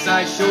 this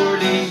I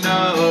surely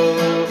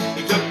know,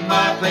 he took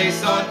my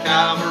place on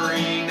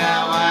Calvary,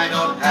 now I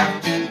don't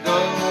have to go.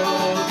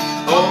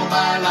 All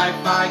my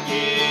life I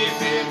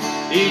give him,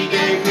 he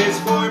gave his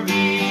for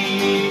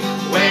me,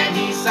 when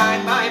he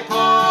signed my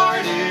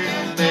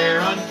pardon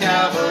there on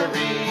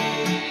Calvary.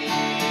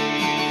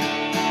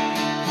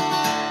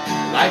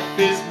 Life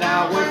is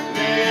now worth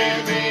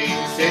living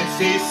since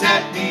he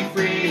set me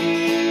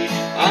free.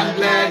 I'm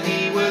glad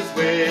he was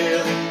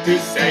willing to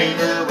save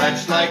a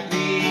wretch like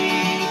me.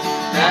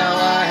 Now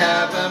I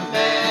have a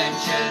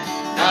mansion,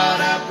 not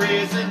a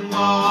prison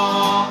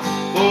wall,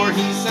 for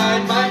he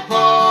signed my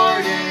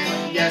pardon.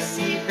 Yes,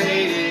 he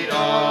paid it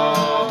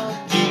all.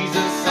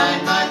 Jesus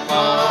signed my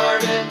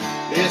pardon,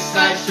 this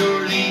I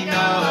surely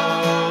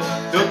know.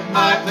 Took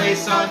my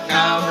place on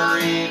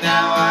Calvary,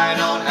 now I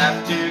don't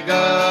have to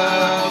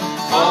go.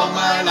 All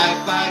my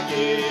life I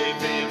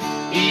give him,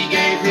 he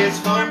gave his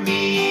for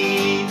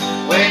me,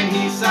 when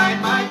he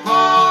signed my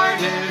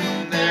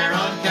pardon there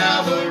on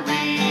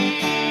Calvary.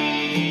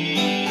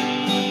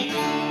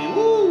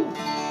 Woo!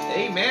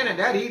 Amen, and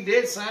that he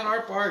did sign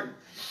our pardon.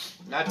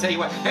 And I'll tell you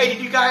what, hey,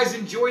 did you guys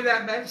enjoy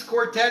that men's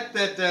quartet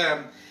that,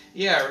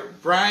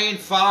 Brian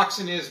Fox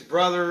and his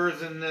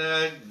brothers and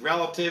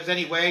relatives?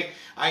 Anyway,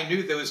 I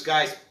knew those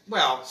guys,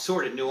 well,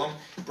 sort of knew them.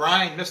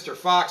 Brian, Mr.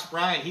 Fox,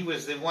 Brian, he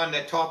was the one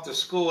that taught the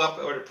school up,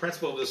 or the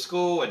principal of the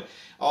school, and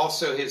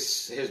also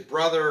his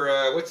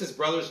brother, what's his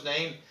brother's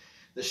name?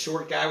 The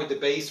short guy with the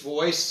bass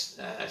voice,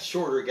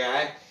 shorter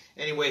guy.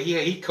 Anyway,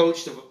 he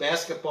coached a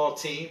basketball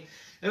team.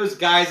 Those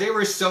guys, they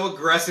were so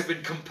aggressive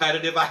and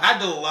competitive. I had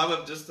to love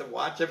them just to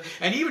watch them.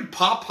 And even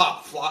Pop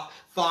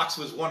Fox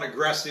was one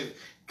aggressive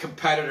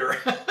competitor.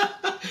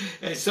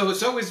 And so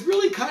it was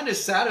really kind of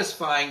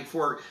satisfying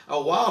for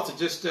a while to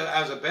just,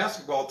 as a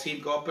basketball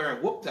team, go up there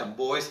and whoop them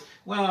boys.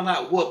 Well,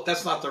 not whoop,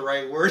 that's not the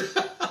right word.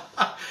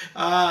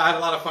 I had a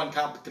lot of fun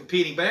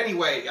competing. But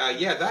anyway,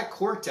 that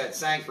quartet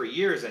sang for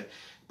years. And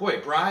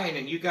boy, Brian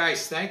and you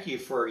guys, thank you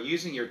for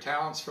using your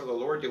talents for the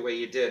Lord the way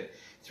you did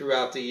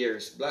throughout the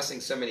years, blessing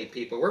so many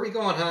people. Where are we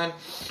going, hon?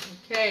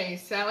 Okay,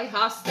 Sally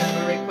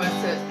Hostover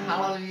requested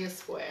Hallelujah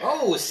Square.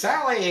 Oh,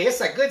 Sally,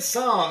 it's a good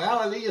song,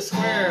 Hallelujah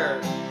Square.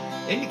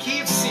 In the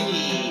key of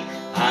C.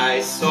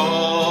 I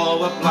saw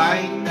a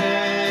blind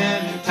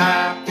man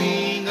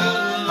tapping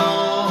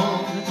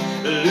along,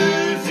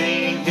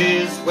 losing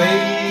his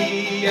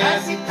way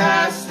as he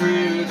passed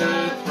through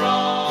the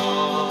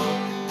throng.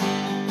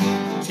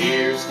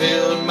 Tears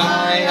filled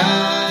my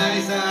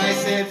eyes, I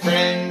said,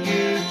 friend,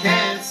 you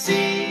can't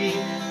see.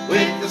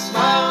 With a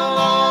smile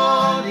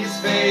on his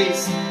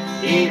face,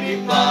 he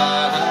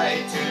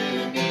replied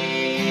to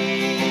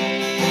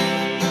me,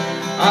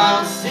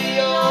 I'll see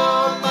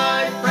all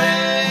my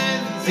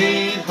friends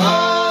in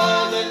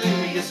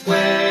Hallelujah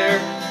Square.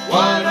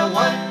 What a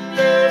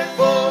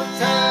wonderful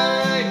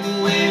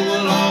time we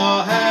will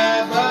all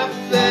have up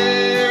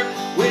there.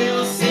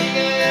 We'll sing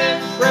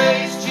and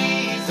praise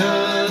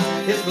Jesus,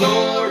 his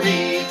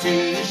glory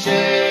to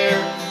share.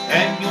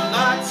 And you'll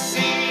not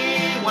see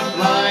one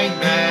blind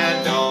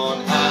man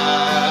on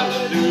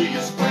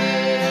Hallelujah Square.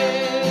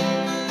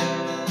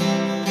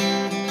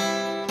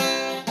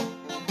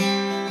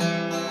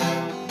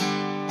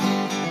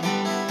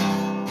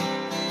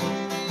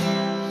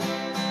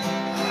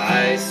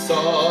 I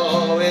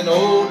saw an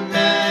old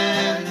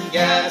man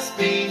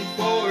gasping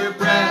for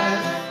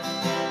breath.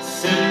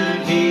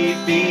 Soon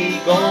he'd be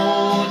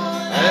gone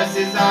as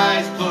his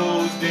eyes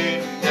closed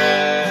in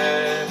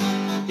death.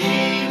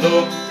 He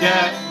looked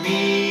at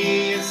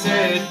me and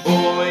said,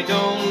 boy,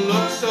 don't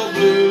look so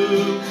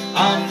blue.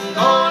 I'm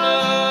gone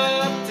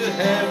up to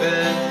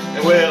heaven,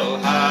 and well,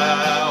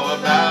 how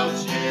about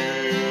you?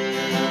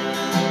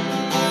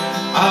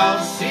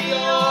 I'll see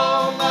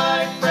all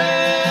my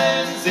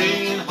friends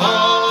in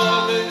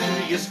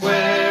Hallelujah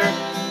Square.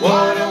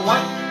 What a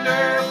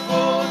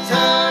wonderful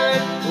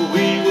time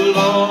we will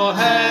all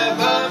have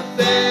up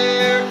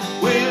there.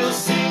 We'll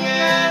sing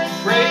and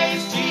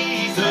praise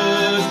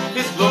Jesus,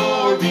 his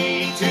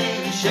glory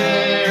to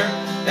share.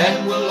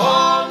 And we'll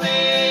all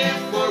live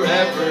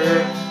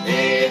forever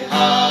in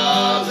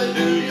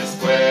Hallelujah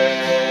Square.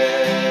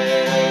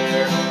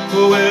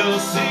 We'll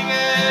sing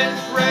and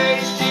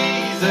praise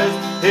Jesus,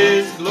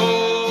 his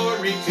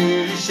glory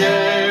to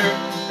share.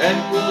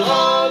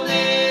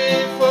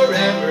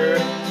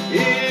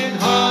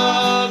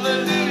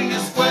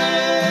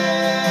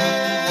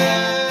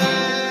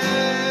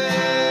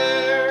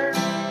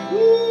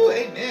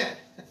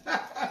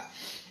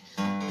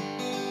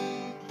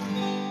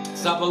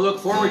 to look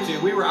forward to.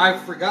 I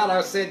forgot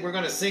I said we're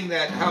going to sing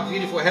that How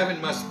Beautiful Heaven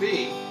Must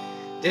Be,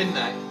 didn't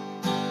I?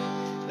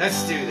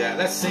 Let's do that.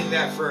 Let's sing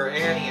that for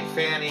Annie and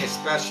Fanny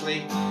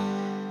especially.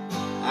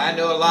 I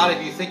know a lot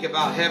of you think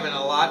about heaven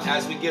a lot.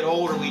 As we get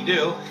older, we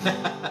do.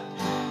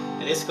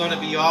 And it's going to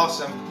be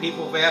awesome.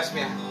 People have asked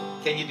me,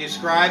 can you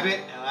describe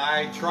it? And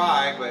I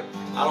try, but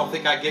I don't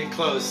think I get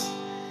close.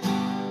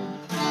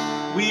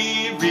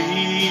 We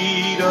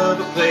read of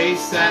a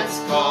place that's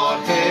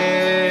called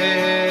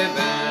heaven.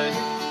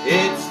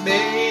 It's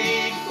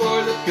made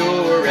for the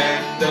pure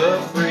and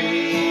the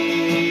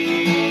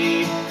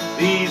free.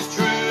 These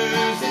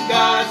truths in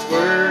God's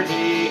Word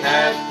He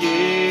hath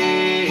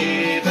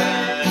given.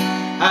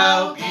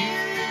 How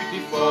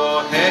beautiful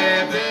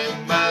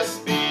heaven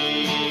must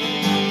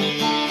be.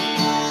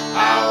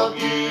 How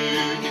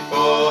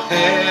beautiful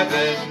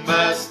heaven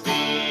must be.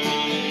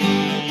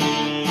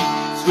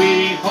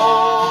 Sweet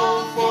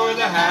home for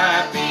the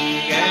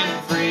happy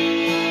and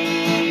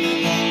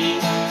free.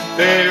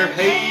 Fair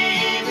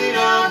haven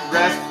of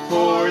rest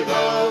for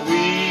the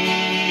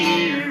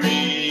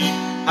weary.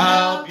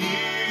 How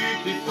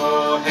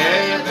beautiful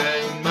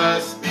heaven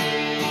must be.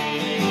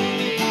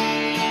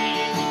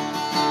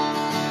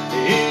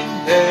 In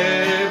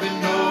heaven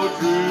no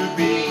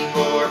drooping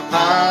or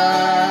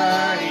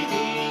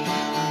pining,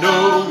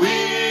 no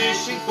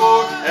wishing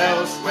for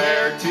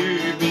elsewhere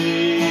to be.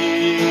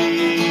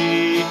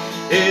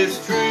 His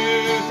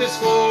truth is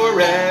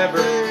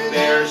forever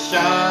there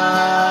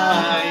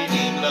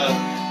shining. Love,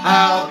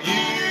 how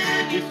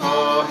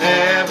beautiful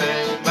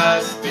heaven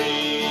must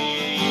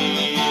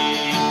be.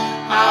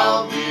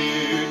 How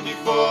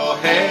beautiful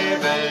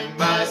heaven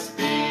must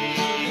be.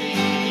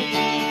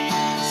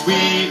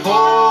 Sweet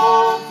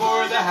home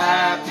for the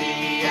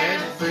happy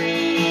and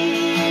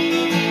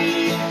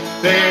free.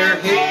 Fair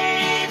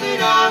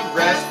haven of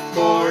rest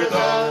for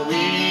the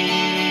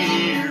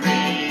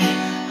weary.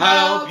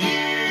 How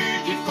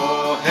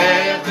beautiful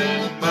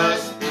heaven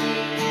must be.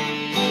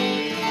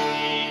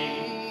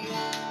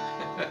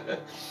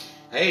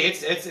 Hey,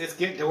 it's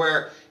getting to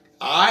where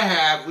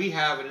we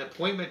have an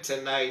appointment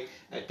tonight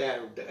at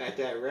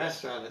that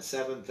restaurant at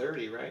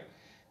 7:30, right?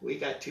 We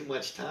got too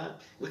much time.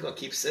 We're gonna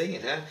keep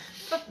singing, huh?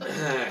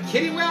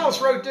 Kitty Wells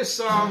wrote this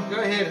song.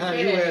 Go ahead,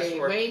 honey. Who asked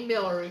for it? Wayne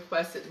Miller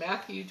requested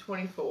Matthew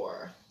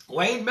 24.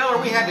 Wayne Miller,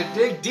 we had to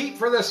dig deep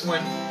for this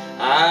one.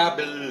 I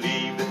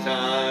believe the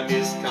time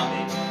is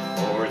coming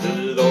for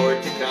the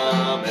Lord to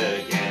come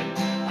again.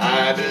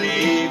 I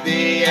believe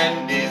the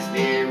end is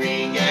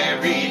nearing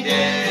every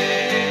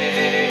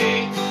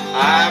day.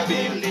 I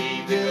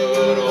believe the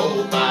good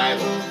old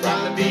Bible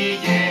from the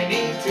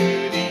beginning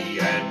to the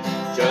end.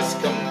 Just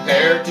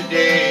compare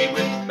today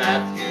with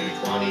Matthew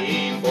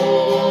 24.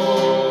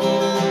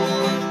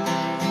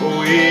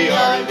 We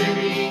are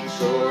living,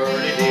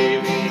 surely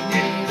living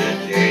in the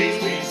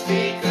days we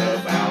speak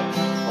about.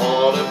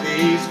 All of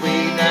these we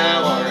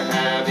now are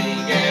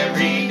having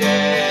every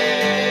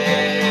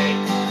day.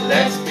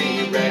 Let's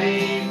be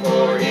ready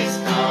for His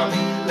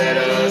coming. Let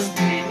us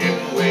meet Him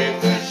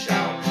with a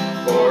shout.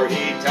 For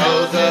He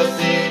tells us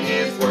in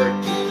His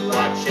Word to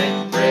watch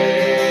and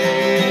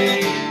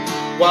pray.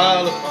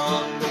 While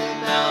upon the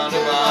Mount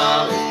of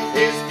Olives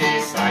His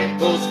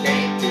disciples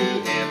came to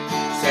Him,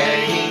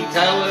 saying,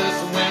 tell us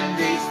when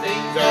these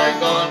things are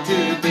going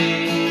to be.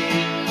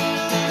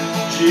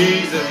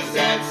 Jesus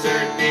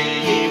answered, be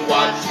ye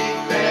watching,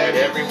 let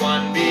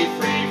everyone be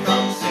free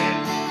from sin,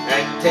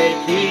 and take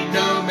heed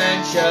no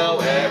man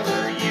shall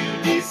ever you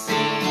deceive.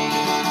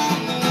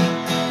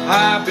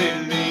 I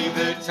believe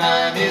the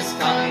time is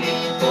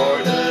coming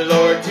for the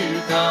Lord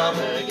to come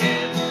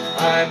again.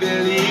 I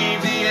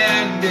believe the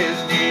end is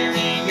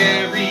nearing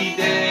every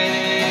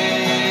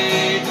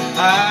day.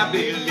 I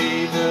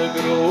believe the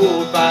good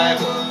old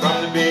Bible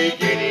from the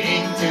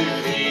beginning to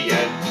the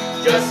end.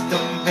 Just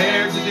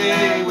compare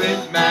today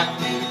with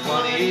Matthew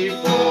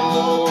 24.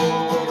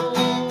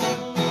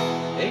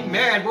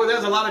 Amen. Boy,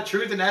 there's a lot of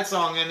truth in that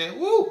song, and it,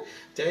 woo,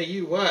 tell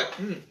you what,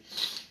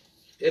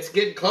 it's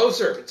getting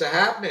closer. It's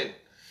happening.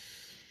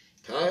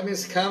 Time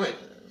is coming.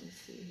 Let me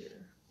see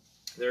here.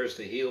 There's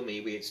the Heal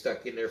Me we had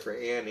stuck in there for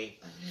Annie.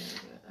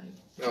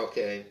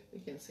 Okay. We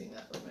can sing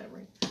that from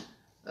memory.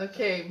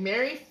 Okay,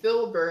 Mary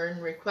Filburn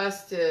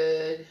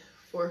requested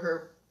for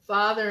her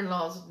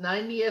father-in-law's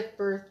 90th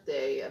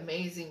birthday,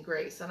 Amazing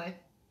Grace. And I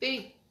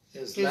think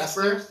His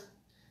birth...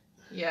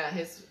 Yeah,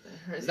 his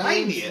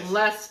 90th. name's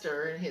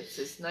Lester, and it's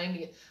his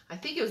 90th. I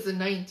think it was the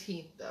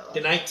 19th, though.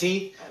 The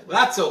 19th? Well,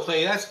 that's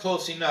okay. That's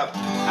close enough.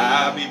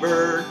 Happy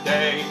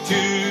birthday to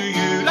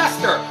you,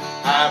 Lester.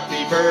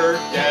 Happy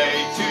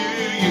birthday to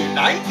you,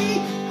 90.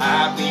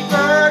 Happy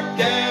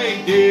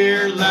birthday,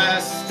 dear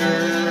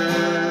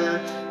Lester.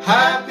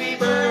 Happy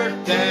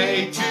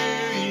birthday to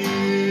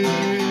you.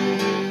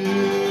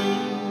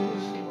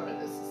 She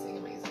wanted us to sing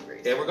Amazing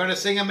Grace. And we're going to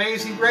sing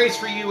Amazing Grace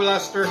for you,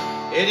 Lester.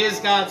 It is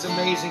God's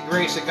amazing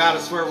grace that got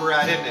us where we're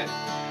at, isn't it?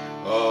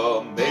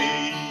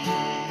 Amazing.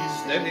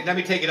 Let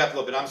me take it up a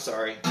little bit. I'm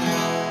sorry.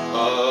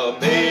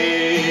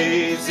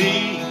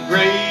 Amazing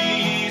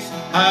grace,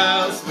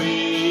 how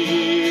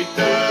sweet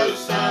the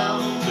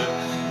sound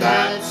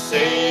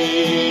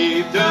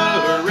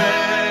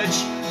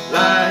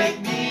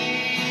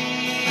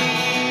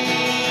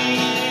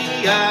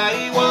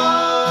I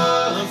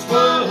once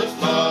was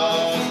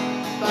lost,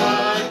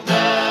 but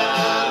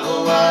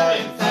now I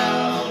am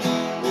found.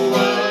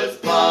 Was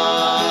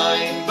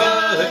blind,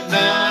 but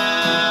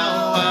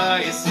now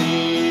I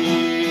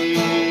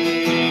see.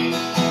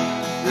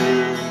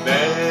 Through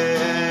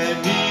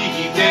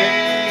many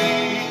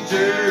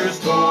dangers,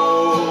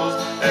 toils,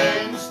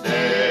 and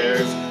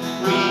snares,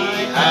 we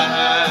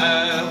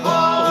have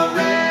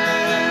already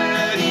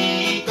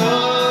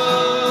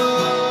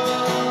gone.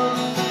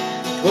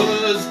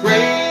 'Twas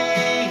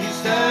grace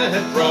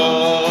that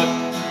brought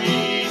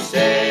me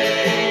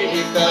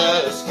safe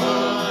thus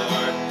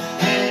far,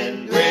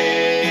 and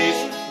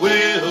grace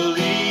will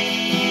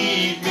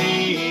lead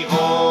me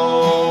home.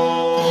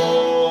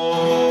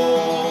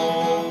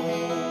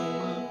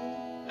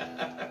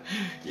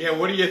 Yeah,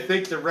 what do you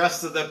think the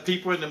rest of the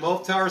people in the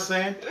motel are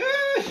saying?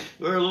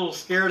 We're a little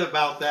scared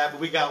about that, but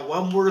we got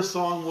one more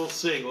song we'll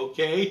sing,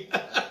 okay?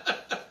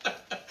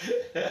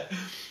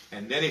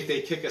 And then if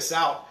they kick us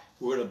out,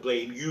 we're going to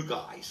blame you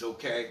guys,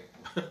 okay?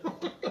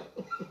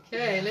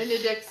 Okay, Linda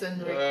Dixon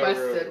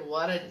requested,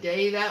 "What a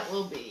day that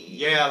will be."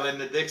 Yeah,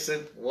 Linda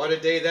Dixon, what a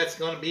day that's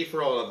going to be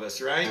for all of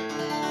us, right? In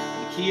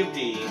the key of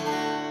D.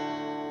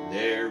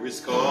 There is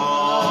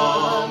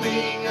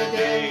coming a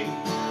day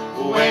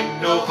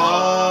when no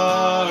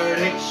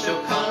heartache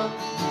shall come,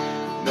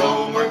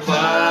 no more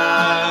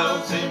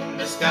clouds in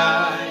the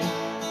sky,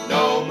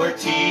 no more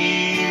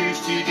tears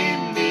to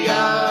dim the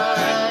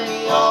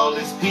eye. All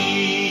is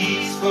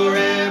peace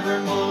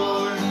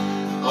forevermore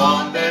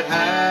on that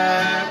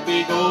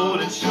happy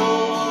golden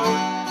shore.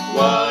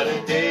 What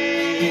a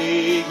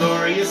day,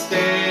 glorious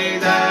day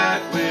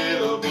that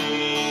will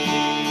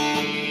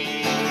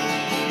be.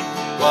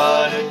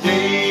 What a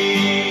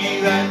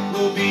day that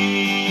will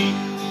be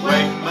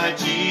when my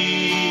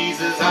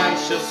Jesus I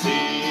shall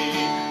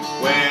see.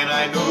 When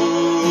I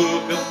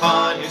look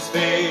upon his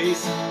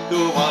face,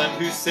 the one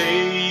who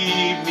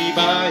saved me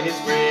by his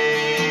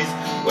grace.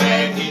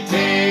 When he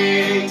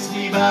takes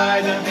me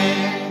by the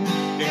hand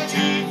and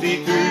took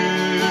me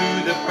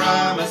through the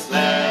promised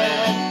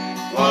land.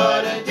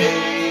 What a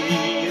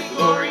day, a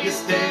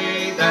glorious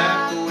day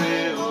that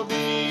will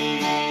be.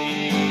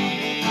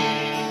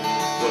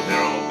 Well,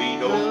 there'll be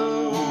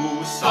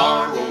no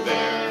sorrow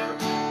there,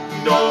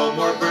 no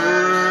more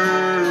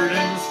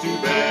burdens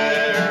to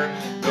bear,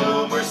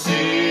 no more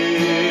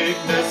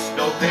sickness,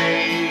 no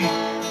pain,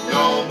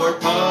 no more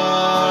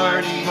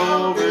partying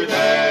over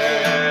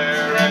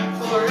there. And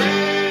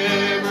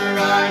forever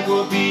I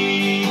will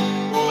be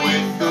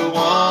with the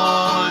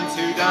ones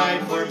who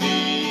died for me.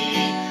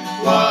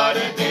 What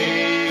a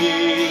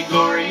day,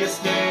 glorious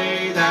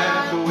day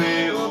that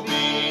will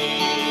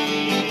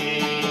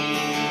be.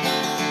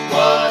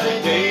 What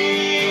a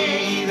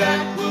day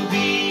that will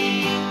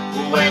be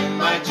when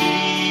my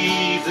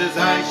Jesus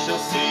I shall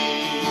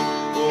see.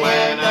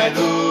 When I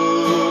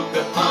look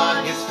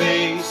upon his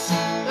face,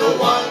 the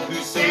one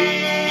who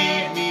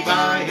saved me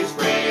by his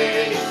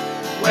grace.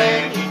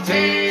 When he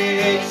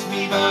takes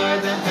me by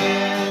the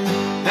hand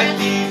and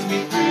leads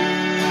me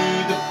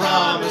through the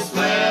promised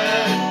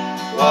land.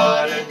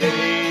 What a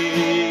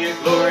day, a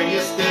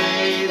glorious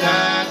day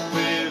that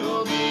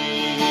will be.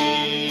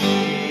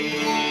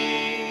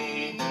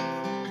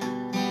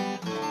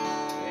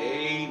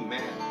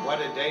 Amen. What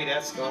a day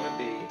that's going to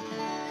be.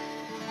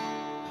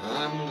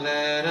 I'm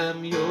glad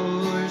I'm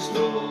yours,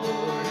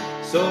 Lord,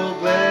 so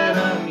glad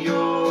I'm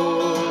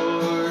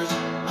yours.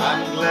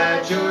 I'm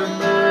glad your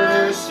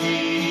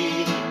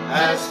mercy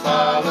has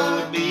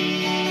followed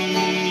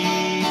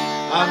me.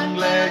 I'm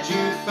glad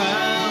you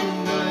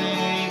found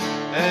me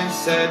and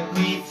set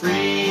me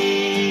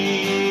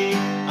free.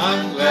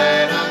 I'm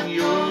glad I'm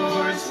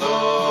yours,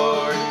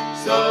 Lord,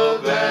 so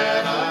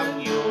glad I'm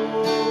yours.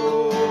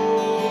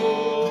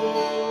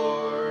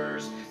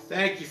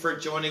 Thank you for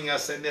joining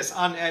us in this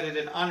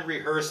unedited,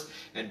 unrehearsed,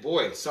 and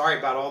boy, sorry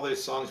about all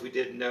those songs we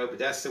didn't know, but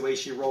that's the way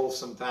she rolls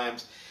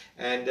sometimes.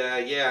 And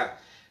yeah,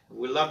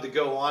 we'd love to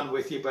go on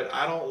with you, but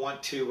I don't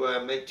want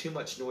to make too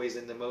much noise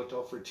in the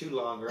motel for too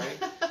long, right?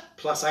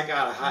 Plus, I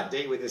got a hot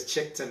date with this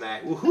chick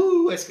tonight.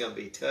 Woohoo! It's going to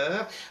be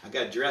tough. I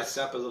got to dress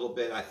up a little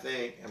bit, I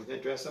think. I'm going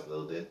to dress up a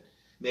little bit?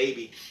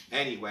 Maybe.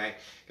 Anyway,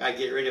 got to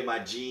get rid of my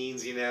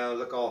jeans, you know,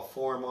 look all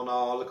formal and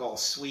all, look all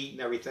sweet and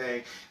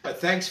everything.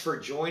 But thanks for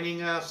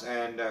joining us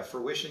and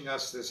for wishing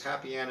us this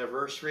happy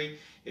anniversary.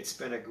 It's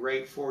been a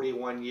great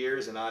 41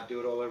 years, and I'll do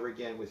it all over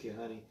again with you,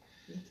 honey.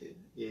 Me too.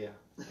 Yeah.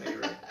 All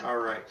right. All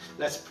right.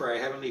 Let's pray.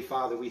 Heavenly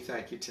Father, we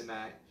thank you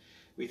tonight.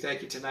 We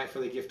thank you tonight for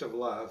the gift of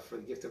love, for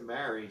the gift of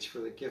marriage, for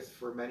the gift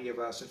for many of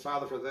us. And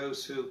Father, for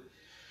those who,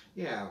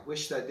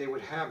 wish that they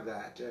would have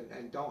that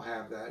and don't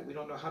have that. We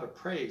don't know how to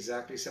pray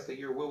exactly, except that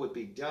your will would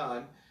be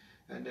done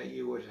and that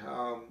you would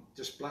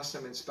just bless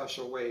them in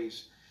special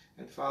ways.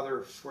 And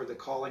Father, for the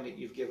calling that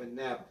you've given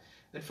them.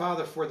 And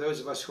Father, for those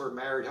of us who are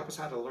married, help us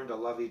how to learn to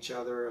love each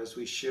other as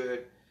we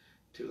should,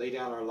 to lay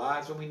down our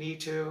lives when we need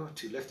to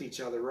lift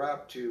each other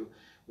up, to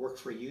work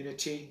for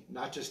unity,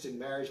 not just in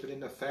marriage, but in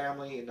the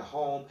family, in the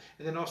home,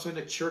 and then also in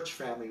the church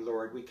family,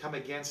 Lord. We come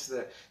against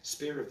the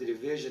spirit of the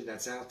division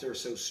that's out there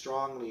so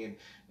strongly,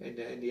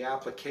 and the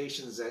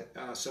applications that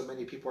so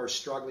many people are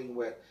struggling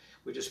with.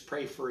 We just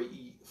pray for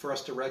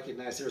us to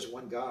recognize there's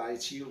one God.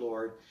 It's you,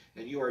 Lord,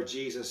 and you are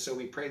Jesus. So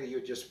we pray that you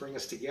would just bring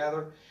us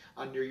together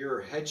under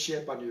your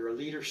headship, under your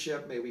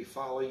leadership. May we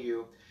follow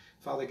you.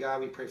 Father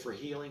God, we pray for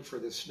healing for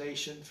this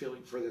nation,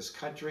 healing for this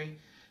country.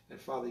 And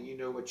Father, you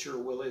know what your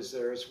will is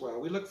there as well.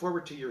 We look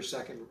forward to your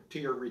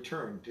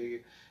return, to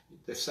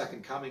the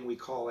second coming, we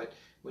call it.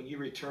 When you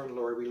return,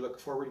 Lord, we look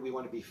forward. We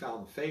want to be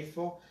found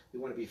faithful. We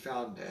want to be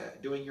found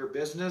doing your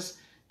business,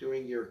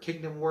 doing your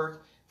kingdom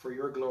work for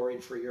your glory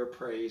and for your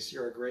praise.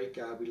 You're a great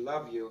God. We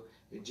love you.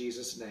 In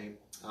Jesus' name,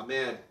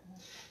 amen.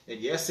 And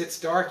yes, it's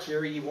dark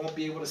here. You won't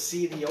be able to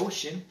see the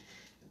ocean,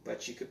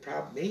 but you could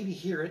probably maybe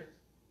hear it.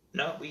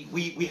 No,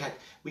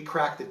 we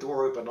cracked the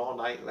door open all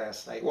night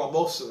last night. Well,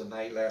 most of the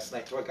night last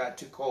night till it got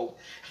too cold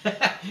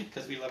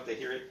because we love to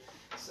hear it.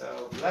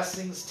 So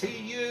blessings to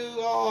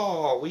you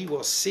all. We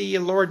will see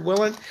you, Lord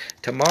willing,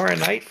 tomorrow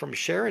night from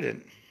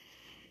Sheridan.